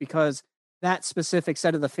masses just because that specific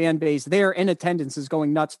set of the fan base there in attendance is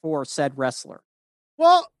going nuts for said wrestler.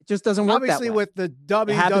 Well, it just doesn't work obviously that way. With the WWE,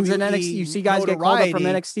 it happens in NXT. You see guys get called up from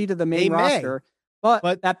NXT to the main roster.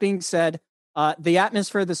 But that being said, the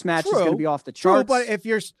atmosphere of this match is going to be off the charts. True, but if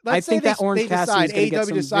you're, I think that Orange Cassidy is going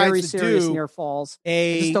to get some very serious near falls.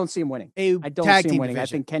 I just don't see him winning. I don't see him winning. I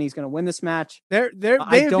think Kenny's going to win this match. They would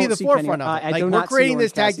be the forefront of it. Like, we're creating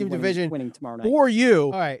this tag team division for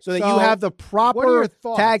you, so that you have the proper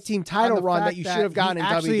tag team title run that you should have gotten in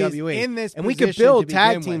WWE. And we could build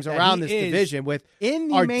tag teams around this division with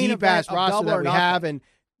our deep ass roster that we have, and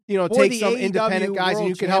take some independent guys, and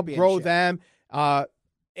you can help grow them.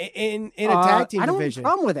 In a tag team division. I don't have a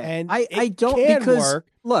problem with it. And I don't because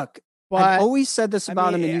look, I've always said this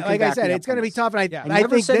about him, and you can like I said, it's going to be tough. And I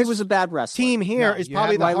think this he was a bad wrestler. Team here is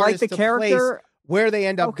probably the hardest like the to character. Place where they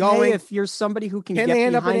end up going. If you're somebody who can get they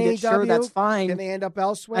end up in behind it, sure, that's fine. Can they end up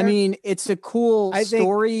elsewhere? I mean, it's a cool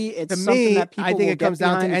story. It's something that people I think it comes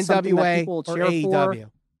down to NWA or AEW.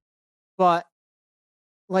 But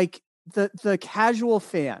like the casual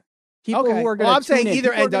fan. People who are going to I'm saying either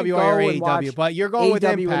NWA or AEW, but you're going with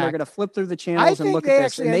Impact. And they're going to flip through the channels and look at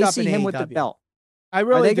this, and they see him with the belt. I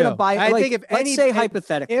really do. Are they going to buy? I think if let's say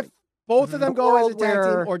hypothetically, both of them go as a tag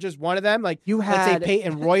team or just one of them? Like you had, let's say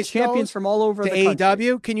Peyton Royce champions from all over to the AEW.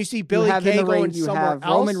 country. Can you see Billy Kay going somewhere else?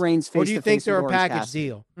 Roman Reigns face or do you think they're a package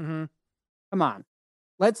deal? Mm-hmm. Come on,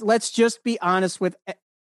 let's just be honest with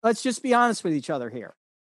each other here.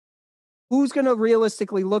 Who's going to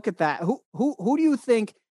realistically look at that? Who do you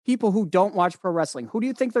think people who don't watch pro wrestling? Who do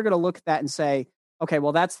you think they're going to look at that and say, okay,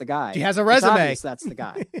 well that's the guy. He has a resume. That's the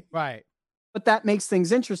guy, right? But that makes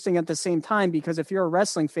things interesting at the same time, because if you're a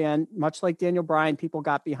wrestling fan, much like Daniel Bryan, people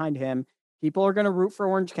got behind him. People are going to root for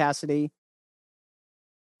Orange Cassidy.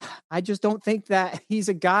 I just don't think that he's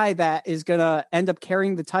a guy that is going to end up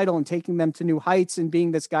carrying the title and taking them to new heights and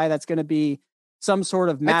being this guy that's going to be some sort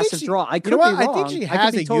of massive draw. I could be wrong. I think she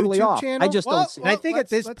has a totally YouTube off. channel. I just don't see it. And I think at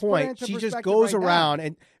this point, she just goes around.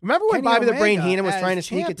 And remember when Bobby the Brain Heenan was trying to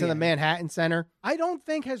sneak it to the Manhattan Center? I don't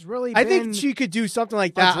think has really I been think she could do something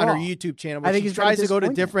like that on her YouTube channel where she tries to go to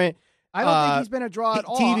different I don't think he's been a draw at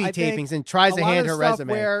all. TV tapings and tries to hand her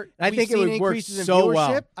resume. I think it would work so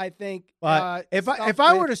well. I think if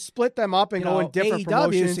I were to split them up and go in different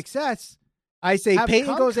promotions, success, I say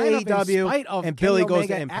Peyton goes to AEW and Billy goes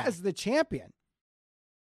to Impact as the champion.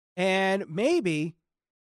 And maybe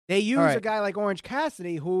they use a guy like Orange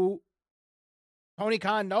Cassidy, who Tony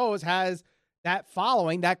Khan knows has that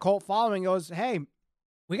following, that cult following, goes, hey,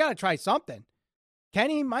 we got to try something.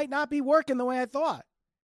 Kenny might not be working the way I thought.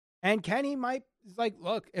 And Kenny might, like,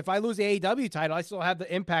 look, if I lose the AEW title, I still have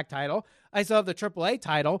the Impact title. I still have the AAA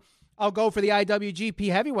title. I'll go for the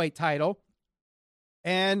IWGP Heavyweight title.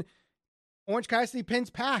 And Orange Cassidy pins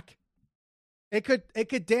Pac. It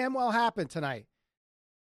could damn well happen tonight.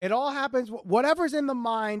 It all happens, whatever's in the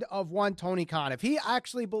mind of one Tony Khan. If he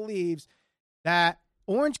actually believes that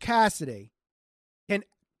Orange Cassidy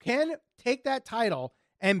can take that title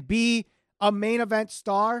and be a main event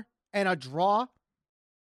star and a draw,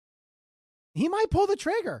 he might pull the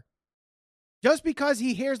trigger just because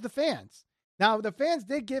he hears the fans. Now, the fans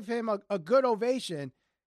did give him a good ovation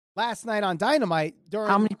last night on Dynamite.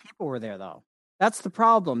 How many people were there, though? That's the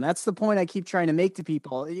problem. That's the point I keep trying to make to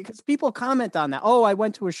people, because people comment on that. Oh, I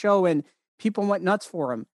went to a show and people went nuts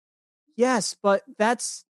for him. Yes, but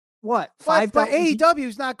that's what? But AEW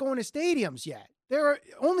is not going to stadiums yet. There are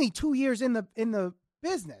only 2 years in the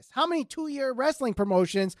business. How many 2-year wrestling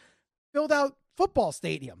promotions filled out football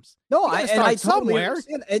stadiums? No, I totally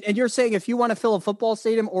understand. And you're saying if you want to fill a football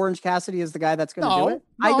stadium, Orange Cassidy is the guy that's going to do it?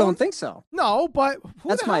 No, I don't think so. No, but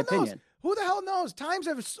that's my opinion. Who the hell knows? Times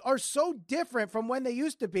are so different from when they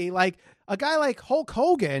used to be. Like a guy like Hulk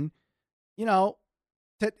Hogan, in the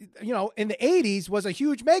 80s was a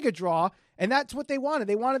huge mega draw, and that's what they wanted.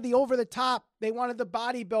 They wanted the over the top. They wanted the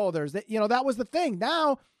bodybuilders. That was the thing.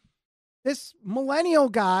 Now, this millennial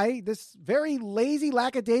guy, this very lazy,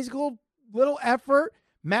 lackadaisical little effort,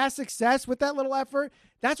 mass success with that little effort,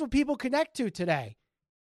 that's what people connect to today.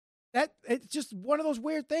 That it's just one of those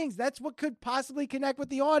weird things. That's what could possibly connect with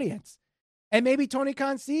the audience. And maybe Tony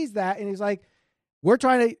Khan sees that and he's like, we're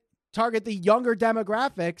trying to target the younger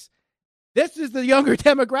demographics. This is the younger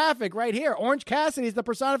demographic right here. Orange Cassidy is the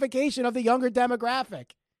personification of the younger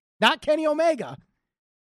demographic, not Kenny Omega.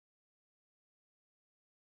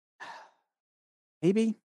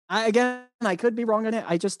 Maybe. I could be wrong on it.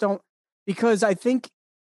 I just don't, because I think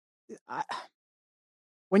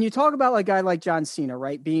when you talk about a guy like John Cena,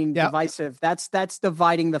 right, being divisive, that's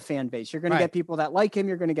dividing the fan base. You're going to get people that like him.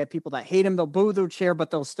 You're going to get people that hate him. They'll boo their chair,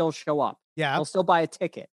 but they'll still show up. Yeah. They'll still buy a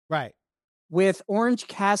ticket. Right. With Orange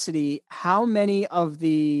Cassidy, how many of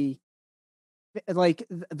the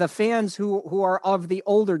fans who are of the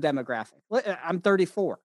older demographic? I'm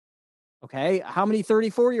 34. Okay. How many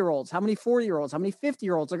 34-year-olds, how many 40-year-olds, how many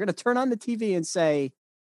 50-year-olds are going to turn on the TV and say,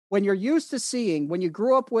 when you're used to seeing, when you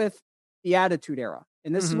grew up with the Attitude Era,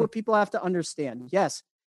 and this is what people have to understand. Yes.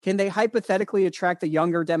 Can they hypothetically attract the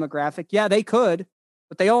younger demographic? Yeah, they could,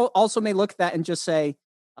 but they also may look at that and just say,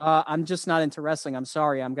 I'm just not into wrestling. I'm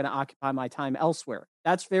sorry. I'm going to occupy my time elsewhere.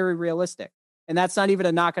 That's very realistic. And that's not even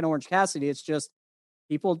a knock on Orange Cassidy. It's just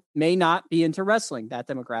people may not be into wrestling, that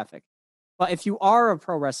demographic. But if you are a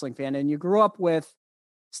pro wrestling fan and you grew up with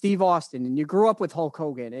Steve Austin and you grew up with Hulk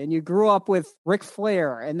Hogan and you grew up with Ric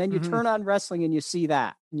Flair, and then you turn on wrestling and you see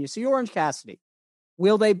that and you see Orange Cassidy,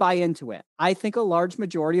 will they buy into it? I think a large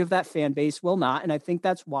majority of that fan base will not. And I think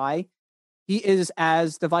that's why he is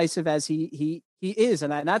as divisive as he is.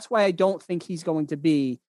 And that's why I don't think he's going to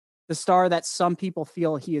be the star that some people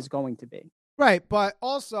feel he is going to be. Right. But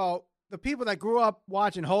also the people that grew up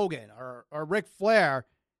watching Hogan or Ric Flair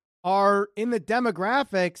are in the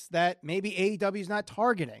demographics that maybe AEW is not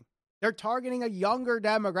targeting. They're targeting a younger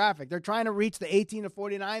demographic. They're trying to reach the 18 to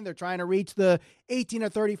 49. They're trying to reach the 18 to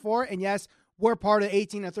 34. And yes, we're part of the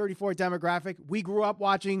 18 to 34 demographic. We grew up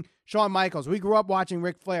watching Shawn Michaels. We grew up watching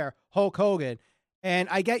Ric Flair, Hulk Hogan. And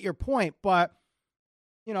I get your point, but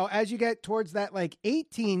as you get towards that like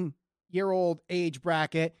 18-year-old age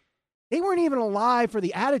bracket, they weren't even alive for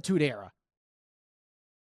the Attitude Era.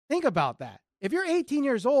 Think about that. If you're 18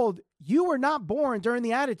 years old, you were not born during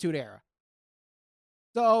the Attitude Era.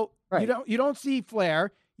 So right. you don't see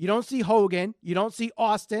Flair, you don't see Hogan, you don't see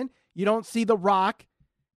Austin, you don't see The Rock.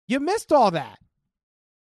 You missed all that.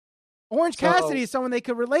 Orange Cassidy is someone they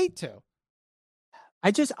could relate to.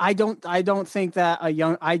 I don't think that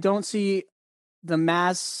I don't see the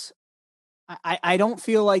mass. I don't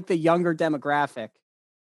feel like the younger demographic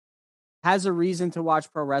has a reason to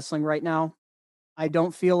watch pro wrestling right now. I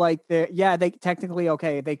don't feel like they technically,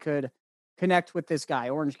 they could connect with this guy,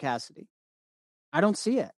 Orange Cassidy. I don't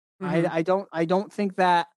see it. Mm-hmm. I don't think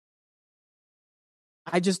that.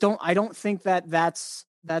 I don't think that that's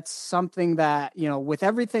something that, with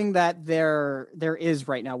everything that there is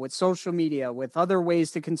right now, with social media, with other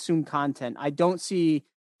ways to consume content, I don't see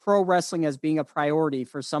pro wrestling as being a priority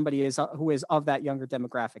for somebody who is of that younger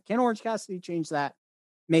demographic. Can Orange Cassidy change that?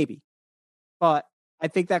 Maybe. But I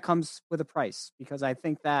think that comes with a price, because I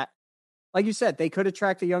think that, like you said, they could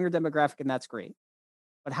attract a younger demographic, and that's great.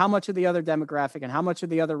 But how much of the other demographic and how much of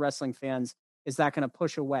the other wrestling fans is that going to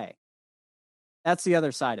push away? That's the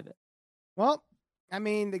other side of it. Well, I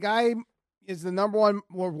mean, the guy is the number one,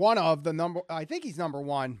 or one of the I think he's number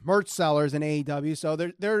one merch sellers in AEW. So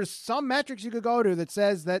there's some metrics you could go to that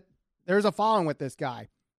says that there's a following with this guy.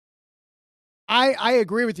 I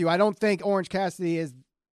agree with you. I don't think Orange Cassidy is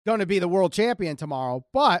going to be the world champion tomorrow,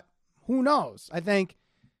 but who knows? I think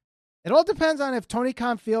it all depends on if Tony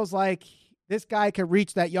Khan feels like this guy could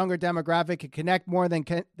reach that younger demographic, could connect more than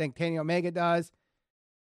Kenny Omega does.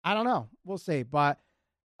 I don't know. We'll see. But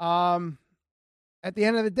at the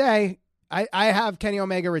end of the day, I have Kenny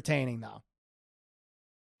Omega retaining, though.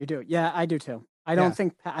 You do? Yeah, I do too. I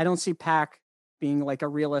don't see Pac being like a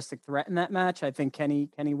realistic threat in that match. I think Kenny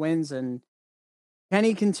wins, and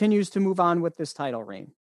Kenny continues to move on with this title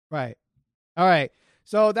reign. Right. All right.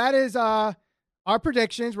 So that is our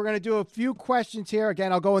predictions. We're going to do a few questions here.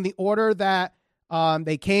 Again, I'll go in the order that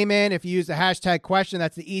they came in. If you use the hashtag question,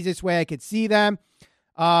 that's the easiest way I could see them.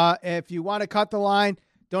 If you want to cut the line,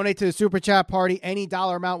 donate to the Super Chat Party. Any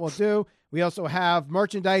dollar amount will do. We also have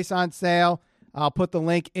merchandise on sale. I'll put the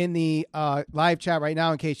link in the live chat right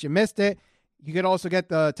now in case you missed it. You could also get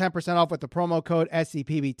the 10% off with the promo code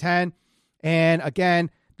SCPB10. And again,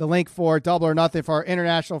 the link for Double or Nothing for our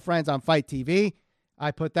international friends on Fight TV. I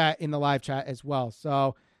put that in the live chat as well.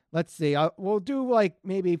 So let's see. We'll do like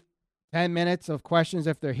maybe 10 minutes of questions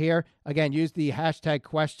if they're here. Again, use the hashtag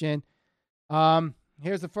question.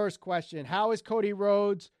 Here's the first question. How is Cody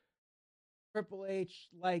Rhodes Triple H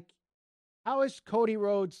like? How is Cody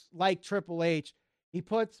Rhodes like Triple H? He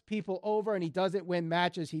puts people over and he doesn't win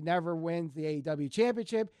matches. He never wins the AEW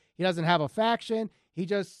championship. He doesn't have a faction. He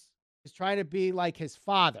just is trying to be like his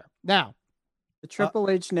father. Now, the Triple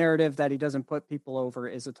H narrative that he doesn't put people over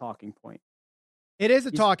is a talking point. It is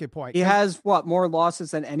a talking point. He has more losses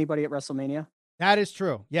than anybody at WrestleMania? That is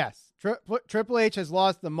true. Yes. Triple H has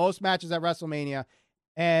lost the most matches at WrestleMania.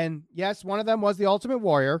 And yes, one of them was the Ultimate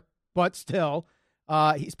Warrior, but still,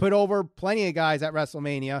 he's put over plenty of guys at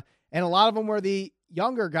WrestleMania. And a lot of them were the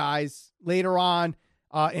younger guys later on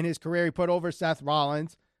in his career. He put over Seth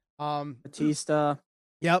Rollins. Batista.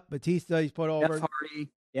 Yep, Batista he's put over. Jeff Hardy,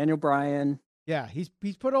 Daniel Bryan. Yeah, he's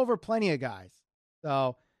put over plenty of guys.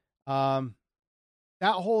 So that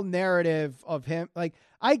whole narrative of him, like,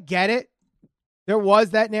 I get it. There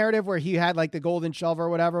was that narrative where he had like the golden shovel or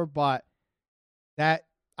whatever, but that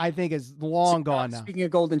I think is long gone now. Speaking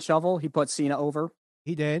of golden shovel, he put Cena over.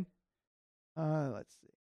 He did. Let's see.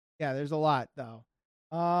 Yeah, there's a lot though.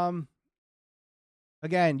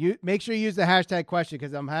 Again, you make sure you use the hashtag question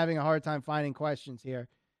because I'm having a hard time finding questions here.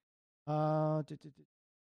 A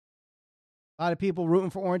lot of people rooting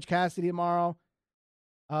for Orange Cassidy tomorrow.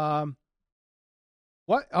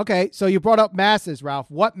 What? Okay, so you brought up masses,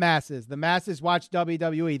 Ralph. What masses? The masses watch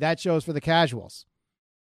WWE. That show's for the casuals.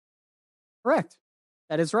 Correct.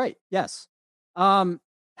 That is right. Yes.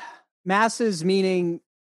 Masses meaning,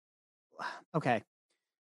 okay.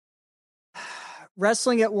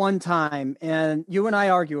 Wrestling at one time, and you and I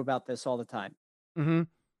argue about this all the time. Mm-hmm.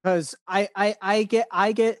 Because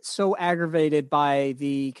I get so aggravated by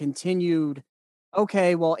the continued,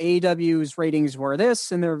 okay, well, AEW's ratings were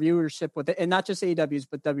this and their viewership with it, and not just AEW's,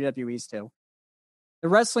 but WWE's too. The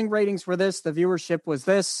wrestling ratings were this, the viewership was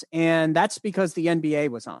this, and that's because the NBA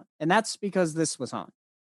was on, and that's because this was on.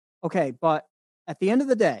 Okay, but at the end of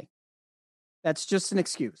the day, that's just an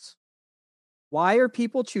excuse. Why are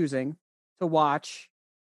people choosing to watch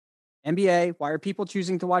NBA? Why are people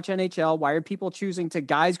choosing to watch NHL? Why are people choosing to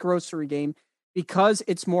Guy's Grocery Game? Because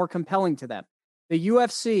it's more compelling to them. The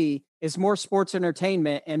UFC is more sports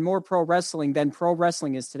entertainment and more pro wrestling than pro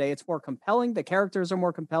wrestling is today. It's more compelling. The characters are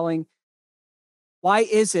more compelling. Why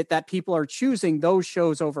is it that people are choosing those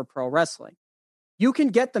shows over pro wrestling? You can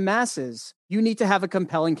get the masses. You need to have a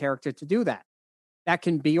compelling character to do that. That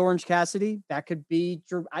can be Orange Cassidy. That could be,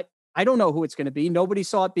 I don't know who it's going to be. Nobody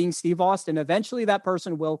saw it being Steve Austin. Eventually that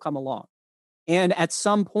person will come along. And at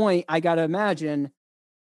some point, I got to imagine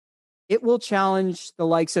it will challenge the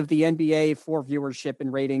likes of the NBA for viewership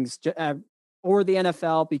and ratings or the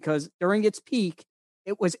NFL, because during its peak,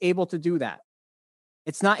 it was able to do that.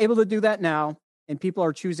 It's not able to do that now. And people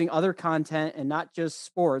are choosing other content and not just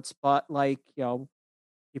sports, but like,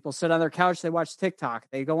 people sit on their couch, they watch TikTok,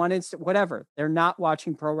 they go on Insta, whatever. They're not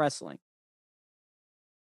watching pro wrestling.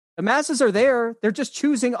 The masses are there. They're just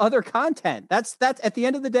choosing other content. That's at the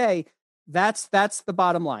end of the day, that's the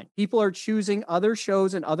bottom line. People are choosing other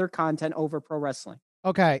shows and other content over pro wrestling.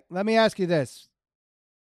 Okay, let me ask you this.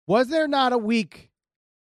 Was there not a week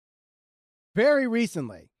very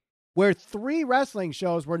recently where 3 wrestling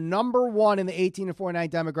shows were number 1 in the 18 to 49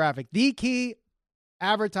 demographic, the key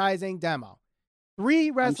advertising demo?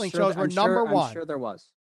 3 wrestling shows were number 1. I'm sure there was.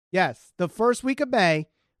 Yes. The first week of May,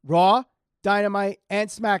 Raw, Dynamite, and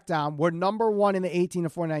SmackDown were number 1 in the 18 to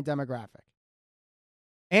 49 demographic.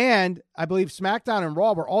 And I believe SmackDown and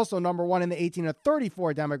Raw were also number 1 in the 18 to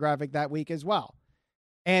 34 demographic that week as well.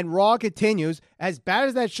 And Raw continues, as bad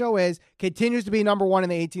as that show is, continues to be number 1 in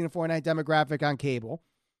the 18 to 49 demographic on cable.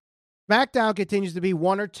 SmackDown continues to be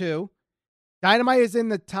 1 or 2. Dynamite is in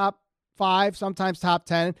the top 5, sometimes top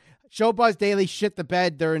 10. Showbuzz Daily shit the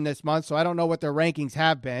bed during this month, so I don't know what their rankings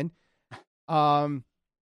have been.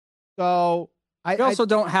 So I also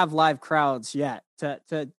don't have live crowds yet to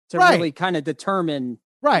right. really kind of determine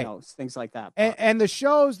things like that. And the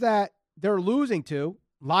shows that they're losing to,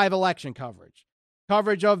 live election coverage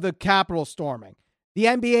of the Capitol storming, the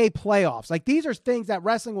NBA playoffs. Like, these are things that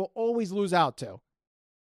wrestling will always lose out to.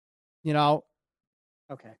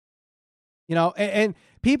 Okay. And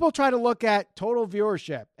people try to look at total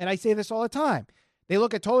viewership. And I say this all the time. They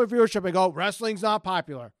look at total viewership and go, wrestling's not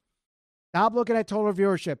popular. Stop looking at total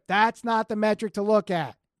viewership. That's not the metric to look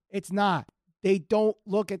at. It's not. They don't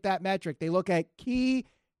look at that metric. They look at key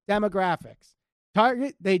demographics.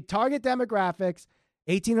 They target demographics,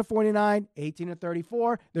 18 to 49, 18 to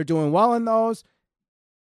 34. They're doing well in those.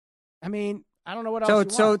 I mean, I don't know what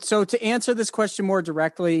else you want. So to answer this question more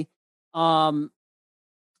directly,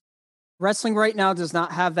 wrestling right now does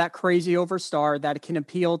not have that crazy overstar that can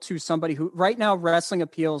appeal to somebody who right now wrestling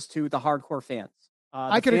appeals to the hardcore fans.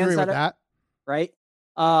 I could agree with that. Right.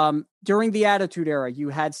 During the Attitude Era, you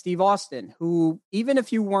had Steve Austin, who, even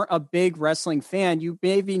if you weren't a big wrestling fan, you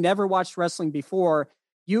maybe never watched wrestling before,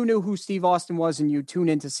 you knew who Steve Austin was and you tune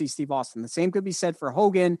in to see Steve Austin. The same could be said for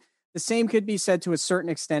Hogan. The same could be said to a certain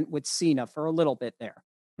extent with Cena for a little bit there.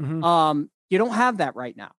 Mm-hmm. You don't have that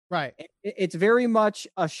right now. Right. It's very much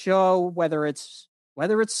a show, whether it's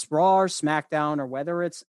Raw or SmackDown or whether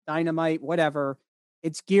it's Dynamite, whatever,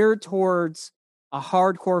 it's geared towards a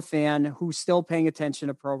hardcore fan who's still paying attention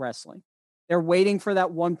to pro wrestling. They're waiting for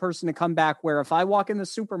that one person to come back where if I walk in the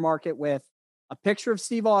supermarket with a picture of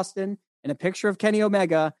Steve Austin and a picture of Kenny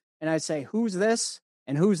Omega and I say, who's this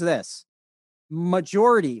and who's this?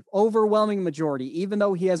 Overwhelming majority, even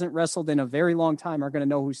though he hasn't wrestled in a very long time, are going to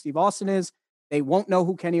know who Steve Austin is. They won't know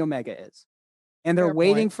who Kenny Omega is. And they're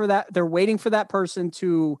waiting for that. They're waiting for that person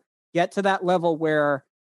to get to that level where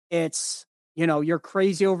it's, you're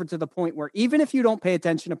crazy over to the point where even if you don't pay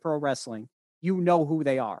attention to pro wrestling, you know who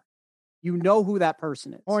they are. You know who that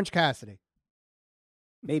person is. Orange Cassidy.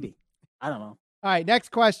 Maybe. I don't know. All right,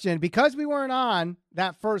 next question. Because we weren't on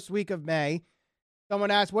that first week of May,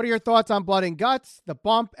 someone asked, what are your thoughts on Blood and Guts, the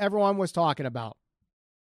bump everyone was talking about?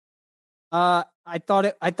 I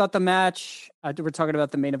thought the match, we're talking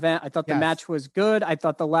about the main event. I thought the match was good. I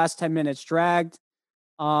thought the last 10 minutes dragged.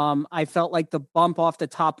 I felt like the bump off the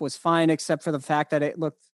top was fine, except for the fact that it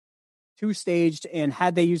looked too staged. And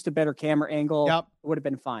had they used a better camera angle, it would have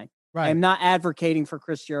been fine. Right. I'm not advocating for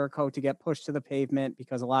Chris Jericho to get pushed to the pavement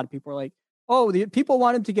because a lot of people are like, oh, the people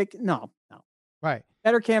want him to get, no. Right.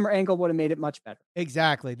 Better camera angle would have made it much better.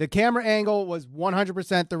 Exactly. The camera angle was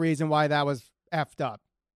 100% the reason why that was effed up.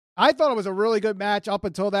 I thought it was a really good match up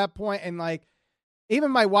until that point. And like,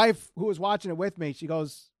 even my wife who was watching it with me, she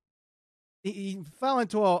goes, he fell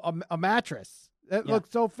into a mattress. It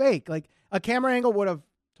looked so fake. Like, a camera angle would have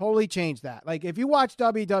totally changed that. Like, if you watch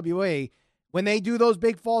WWE, when they do those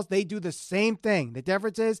big falls, they do the same thing. The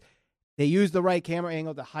difference is they use the right camera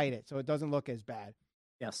angle to hide it, so it doesn't look as bad.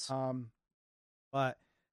 Yes. But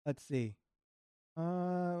let's see.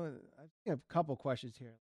 I have a couple questions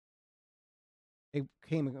here. It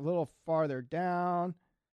came a little farther down.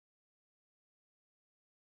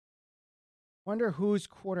 Wonder whose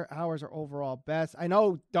quarter hours are overall best. I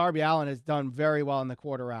know Darby Allin has done very well in the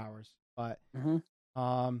quarter hours, but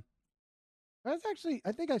that's actually,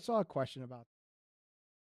 I think I saw a question about.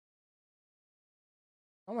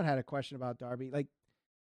 Someone had a question about Darby. Like,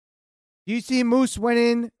 do you see Moose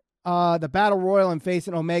winning the Battle Royal and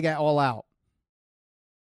facing Omega All Out?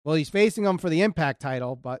 Well, he's facing him for the Impact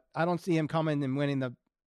title, but I don't see him coming and winning the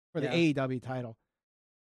AEW title.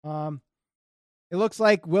 It looks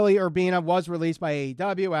like Willie Urbina was released by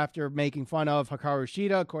AEW after making fun of Hikaru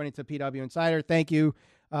Shida, according to PW Insider. Thank you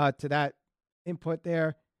to that input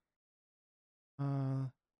there.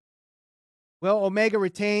 Will Omega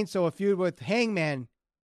retain so a feud with Hangman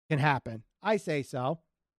can happen? I say so.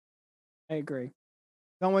 I agree.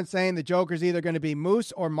 Someone's saying the Joker's either going to be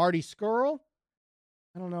Moose or Marty Scurll.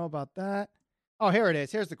 I don't know about that. Oh, here it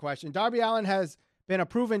is. Here's the question. Darby Allin has been a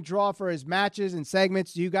proven draw for his matches and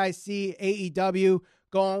segments. Do you guys see AEW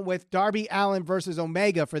going with Darby Allin versus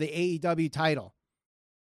Omega for the AEW title?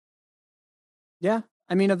 Yeah.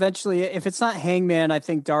 I mean, eventually, if it's not Hangman, I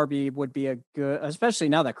think Darby would be a good, especially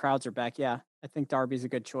now that crowds are back. Yeah. I think Darby's a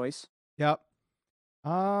good choice. Yep.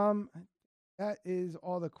 That is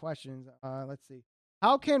all the questions. Let's see.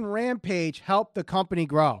 How can Rampage help the company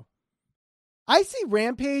grow? I see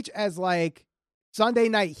Rampage as like Sunday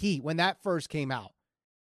Night Heat when that first came out.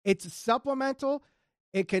 It's supplemental.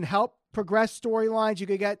 It can help progress storylines. You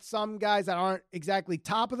could get some guys that aren't exactly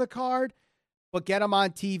top of the card, but get them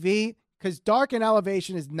on TV, because Dark and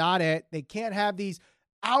Elevation is not it. They can't have these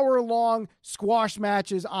hour-long squash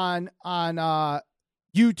matches on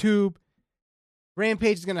YouTube.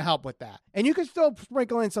 Rampage is going to help with that. And you can still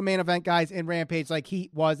sprinkle in some main event guys in Rampage like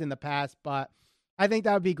Heat was in the past, but I think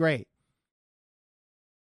that would be great.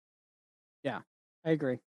 Yeah, I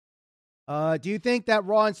agree. Do you think that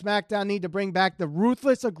Raw and SmackDown need to bring back the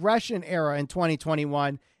Ruthless Aggression era in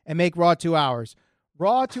 2021 and make Raw 2 hours?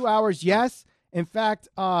 Raw 2 hours, yes. In fact,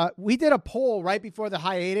 we did a poll right before the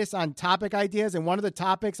hiatus on topic ideas, and one of the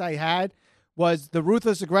topics I had was the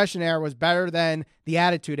Ruthless Aggression era was better than the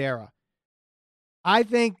Attitude Era. I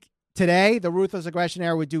think today the Ruthless Aggression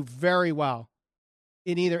era would do very well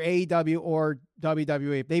in either AEW or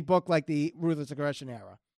WWE if they book like the Ruthless Aggression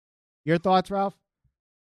era. Your thoughts, Ralph?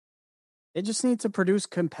 They just need to produce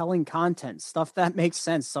compelling content, stuff that makes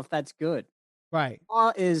sense, stuff that's good. Right.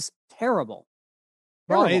 Raw is terrible.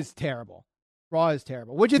 Raw is terrible. Raw is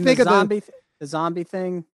terrible. What'd you think of the zombie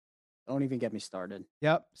thing? Don't even get me started.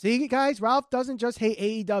 Yep. See, guys, Ralph doesn't just hate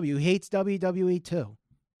AEW. He hates WWE too.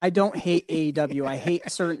 I don't hate AEW. I hate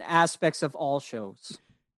certain aspects of all shows.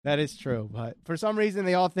 That is true. But for some reason,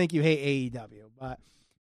 they all think you hate AEW. But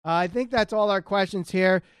I think that's all our questions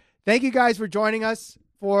here. Thank you guys for joining us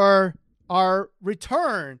for our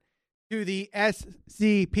return to the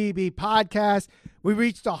SCPB podcast. We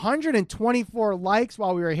reached 124 likes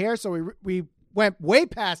while we were here, so we went way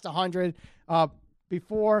past 100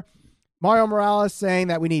 before. Mario Morales saying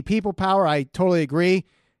that we need people power. I totally agree.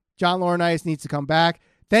 John Laurinaitis needs to come back.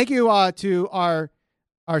 Thank you to our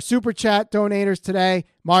super chat donators today.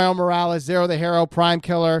 Mario Morales, Zero the Hero, Prime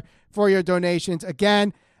Killer, for your donations.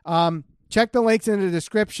 Again, check the links in the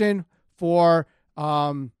description for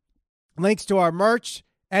links to our merch,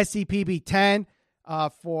 SCPB10,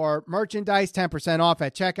 for merchandise, 10% off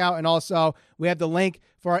at checkout. And also, we have the link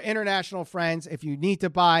for our international friends. If you need to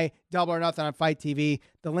buy Double or Nothing on Fight TV,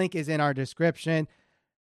 the link is in our description.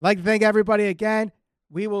 I'd like to thank everybody again.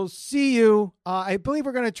 We will see you. I believe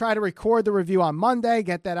we're going to try to record the review on Monday,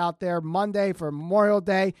 get that out there Monday for Memorial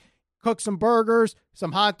Day, cook some burgers,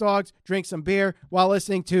 some hot dogs, drink some beer while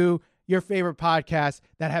listening to your favorite podcasts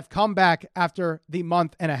that have come back after the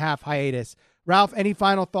month-and-a-half hiatus. Ralph, any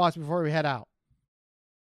final thoughts before we head out?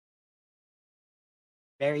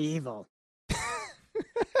 Very evil.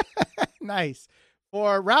 Nice.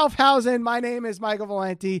 For Ralph Housen, my name is Michael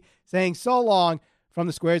Valenti, saying so long from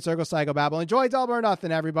the Squared Circle Psychobabble. Enjoy Double or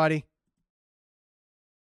Nothing, everybody.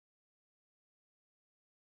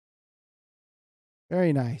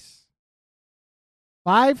 Very nice.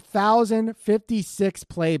 5,056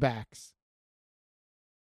 playbacks.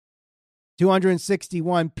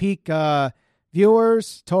 261 peak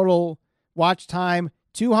viewers. Total watch time,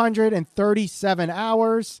 237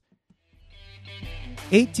 hours.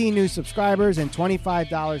 18 new subscribers and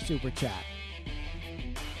 $25 super chat.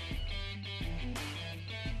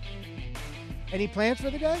 Any plans for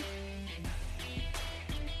the day?